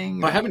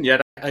anything? I haven't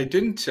yet. I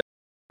didn't.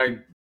 A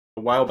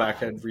while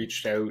back, I'd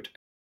reached out,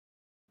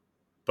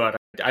 but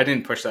I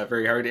didn't push that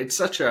very hard. It's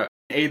such the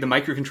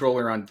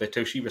microcontroller on the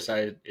Toshiba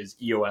side is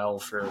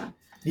EOL for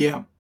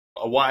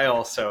a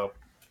while. So,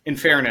 in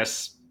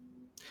fairness,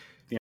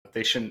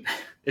 they shouldn't.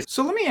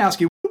 So let me ask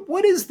you,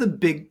 what is the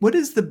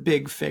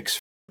big fix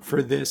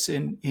for this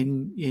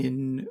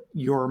in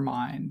your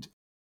mind?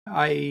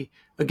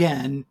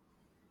 Again,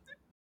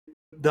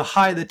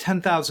 the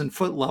 10,000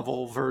 foot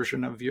level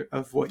version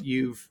of what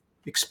you've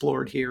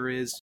explored here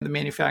is the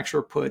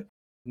manufacturer put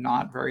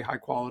not very high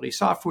quality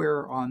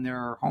software on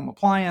their home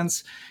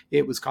appliance.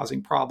 It was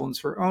causing problems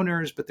for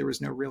owners, but there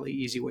was no really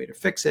easy way to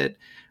fix it.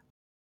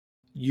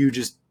 You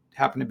just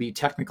happen to be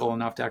technical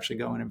enough to actually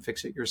go in and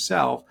fix it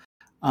yourself.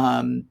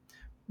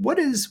 What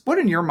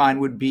in your mind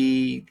would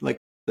be like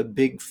the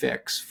big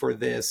fix for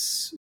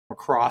this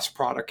across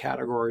product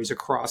categories,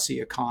 across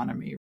the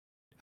economy?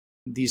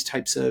 These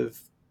types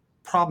of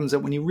problems that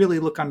when you really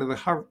look under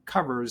the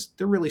covers,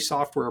 they're really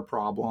software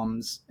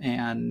problems,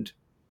 and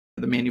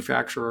the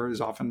manufacturer is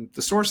often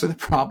the source of the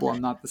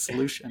problem, not the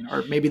solution,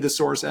 or maybe the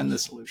source and the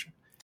solution.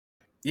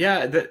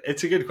 Yeah,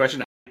 it's a good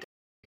question.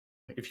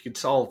 If you could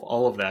solve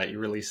all of that, you're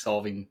really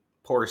solving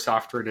poor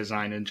software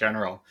design in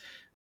general.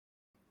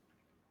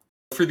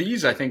 For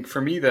these, I think for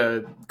me,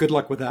 good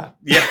luck with that.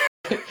 Yeah.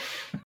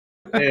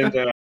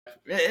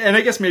 and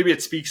I guess maybe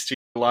it speaks to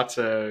lots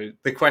of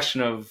the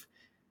question of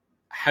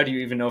how do you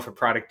even know if a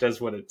product does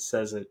what it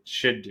says it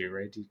should do,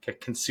 right?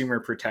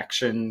 Consumer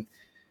protection,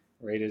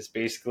 right, is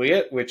basically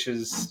it, which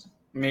is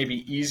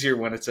maybe easier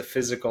when it's a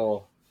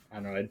physical,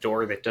 a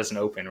door that doesn't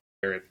open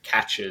or it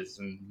catches,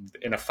 and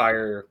in a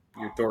fire,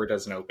 your door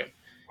doesn't open.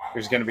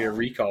 There's going to be a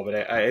recall,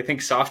 but I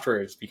think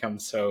software has become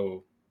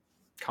so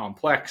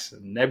complex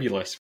and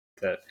nebulous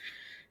that,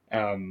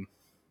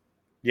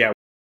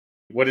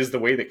 what is the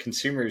way that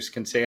consumers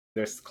can say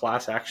this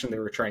class action they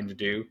were trying to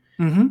do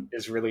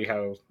is really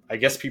how I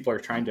guess people are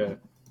trying to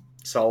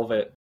solve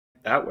it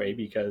that way,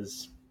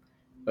 because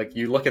like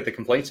you look at the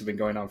complaints have been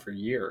going on for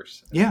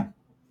years. Yeah.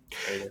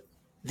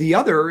 The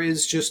other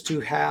is just to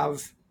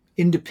have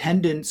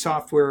independent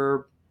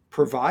software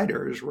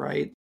providers,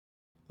 right?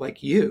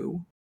 Like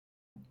you,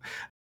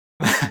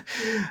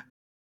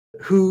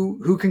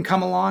 who can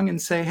come along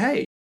and say,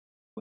 hey,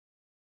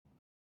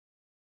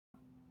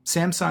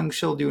 Samsung,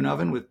 she'll do an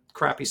oven with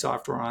crappy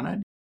software on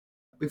it.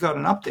 We've got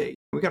an update.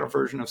 We've got a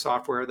version of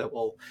software that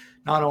will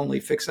not only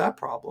fix that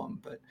problem,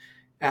 but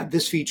add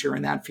this feature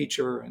and that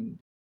feature and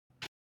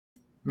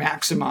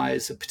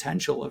maximize the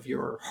potential of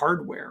your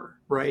hardware,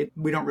 right?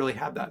 We don't really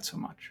have that so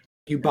much.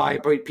 You buy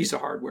a piece of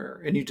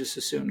hardware and you just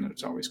assume that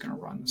it's always going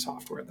to run the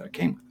software that it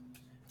came with.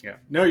 Yeah,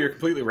 no, you're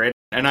completely right.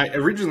 And I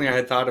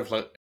had thought of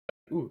like,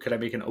 ooh, could I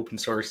make an open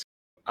source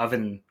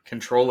oven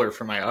controller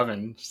for my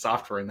oven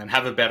software and then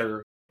have a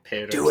better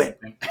PID? Do it.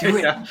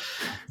 Yeah.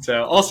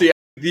 So also, yeah,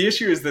 the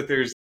issue is that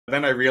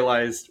then I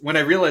realized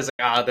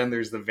then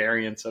there's the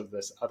variance of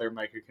this other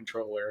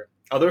microcontroller.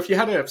 Although if you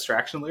had an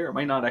abstraction layer, it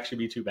might not actually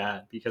be too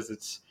bad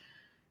because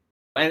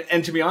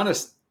and to be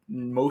honest,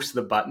 most of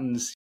the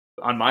buttons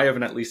on my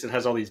oven, at least, it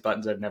has all these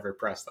buttons I've never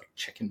pressed, like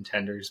chicken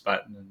tenders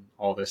button and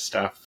all this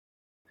stuff.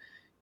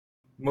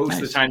 Most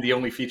of the time, the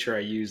only feature I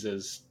use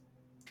is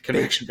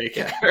convection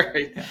bacon,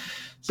 right? Yeah.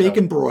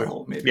 Bacon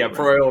broil, maybe. Yeah,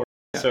 broil.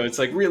 Yeah. So it's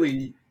like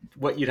really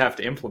what you'd have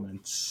to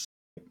implement.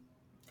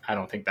 I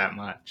don't think that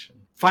much.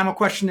 Final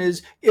question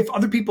is, if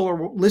other people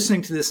are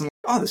listening to this and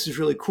like, oh, this is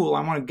really cool,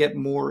 I want to get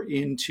more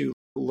into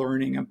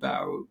learning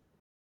about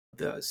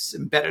this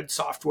embedded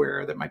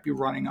software that might be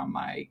running on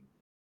my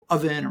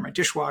oven or my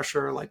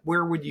dishwasher, like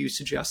where would you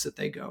suggest that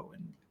they go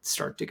and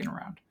start digging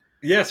around?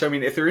 Yeah, so I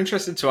mean, if they're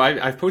interested, so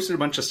I've posted a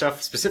bunch of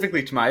stuff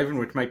specifically to my oven,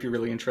 which might be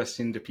really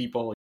interesting to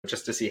people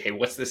just to see, hey,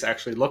 what's this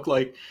actually look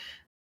like?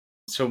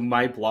 So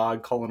my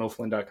blog,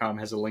 colino'flynn.com,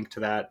 has a link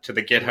to that, to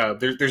the GitHub.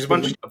 There's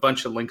a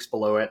bunch of links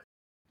below it.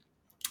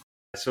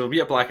 So it'll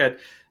be at Blackhead.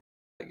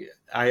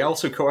 I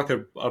also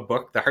co-authored a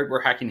book, the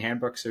Hardware Hacking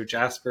Handbook. So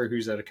Jasper,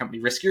 who's at a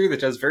company Riskier that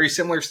does very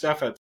similar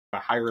stuff at a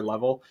higher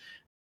level,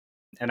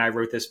 and I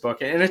wrote this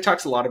book, and it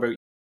talks a lot about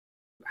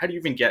how do you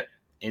even get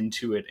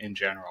into it in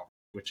general,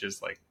 which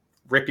is like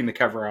ripping the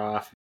cover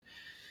off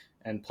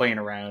and playing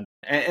around.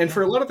 And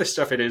for a lot of this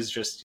stuff, it is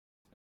just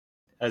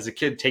as a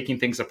kid taking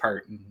things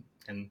apart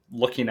and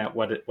looking at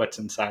what's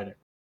inside it.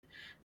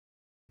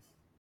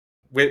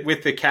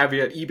 With the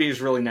caveat, eBay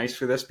is really nice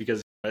for this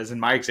because, as in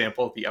my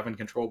example, the oven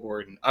control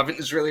board, and oven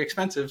is really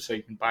expensive, so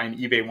you can buy an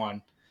eBay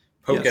one,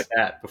 poke at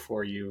that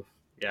before you,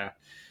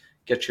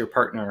 get your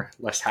partner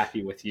less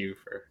happy with you.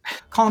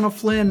 Colin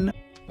O'Flynn,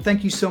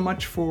 thank you so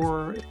much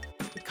for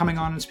coming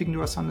on and speaking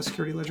to us on the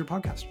Security Ledger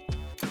podcast.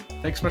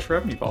 Thanks so much for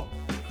having me, Paul.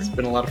 It's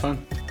been a lot of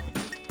fun.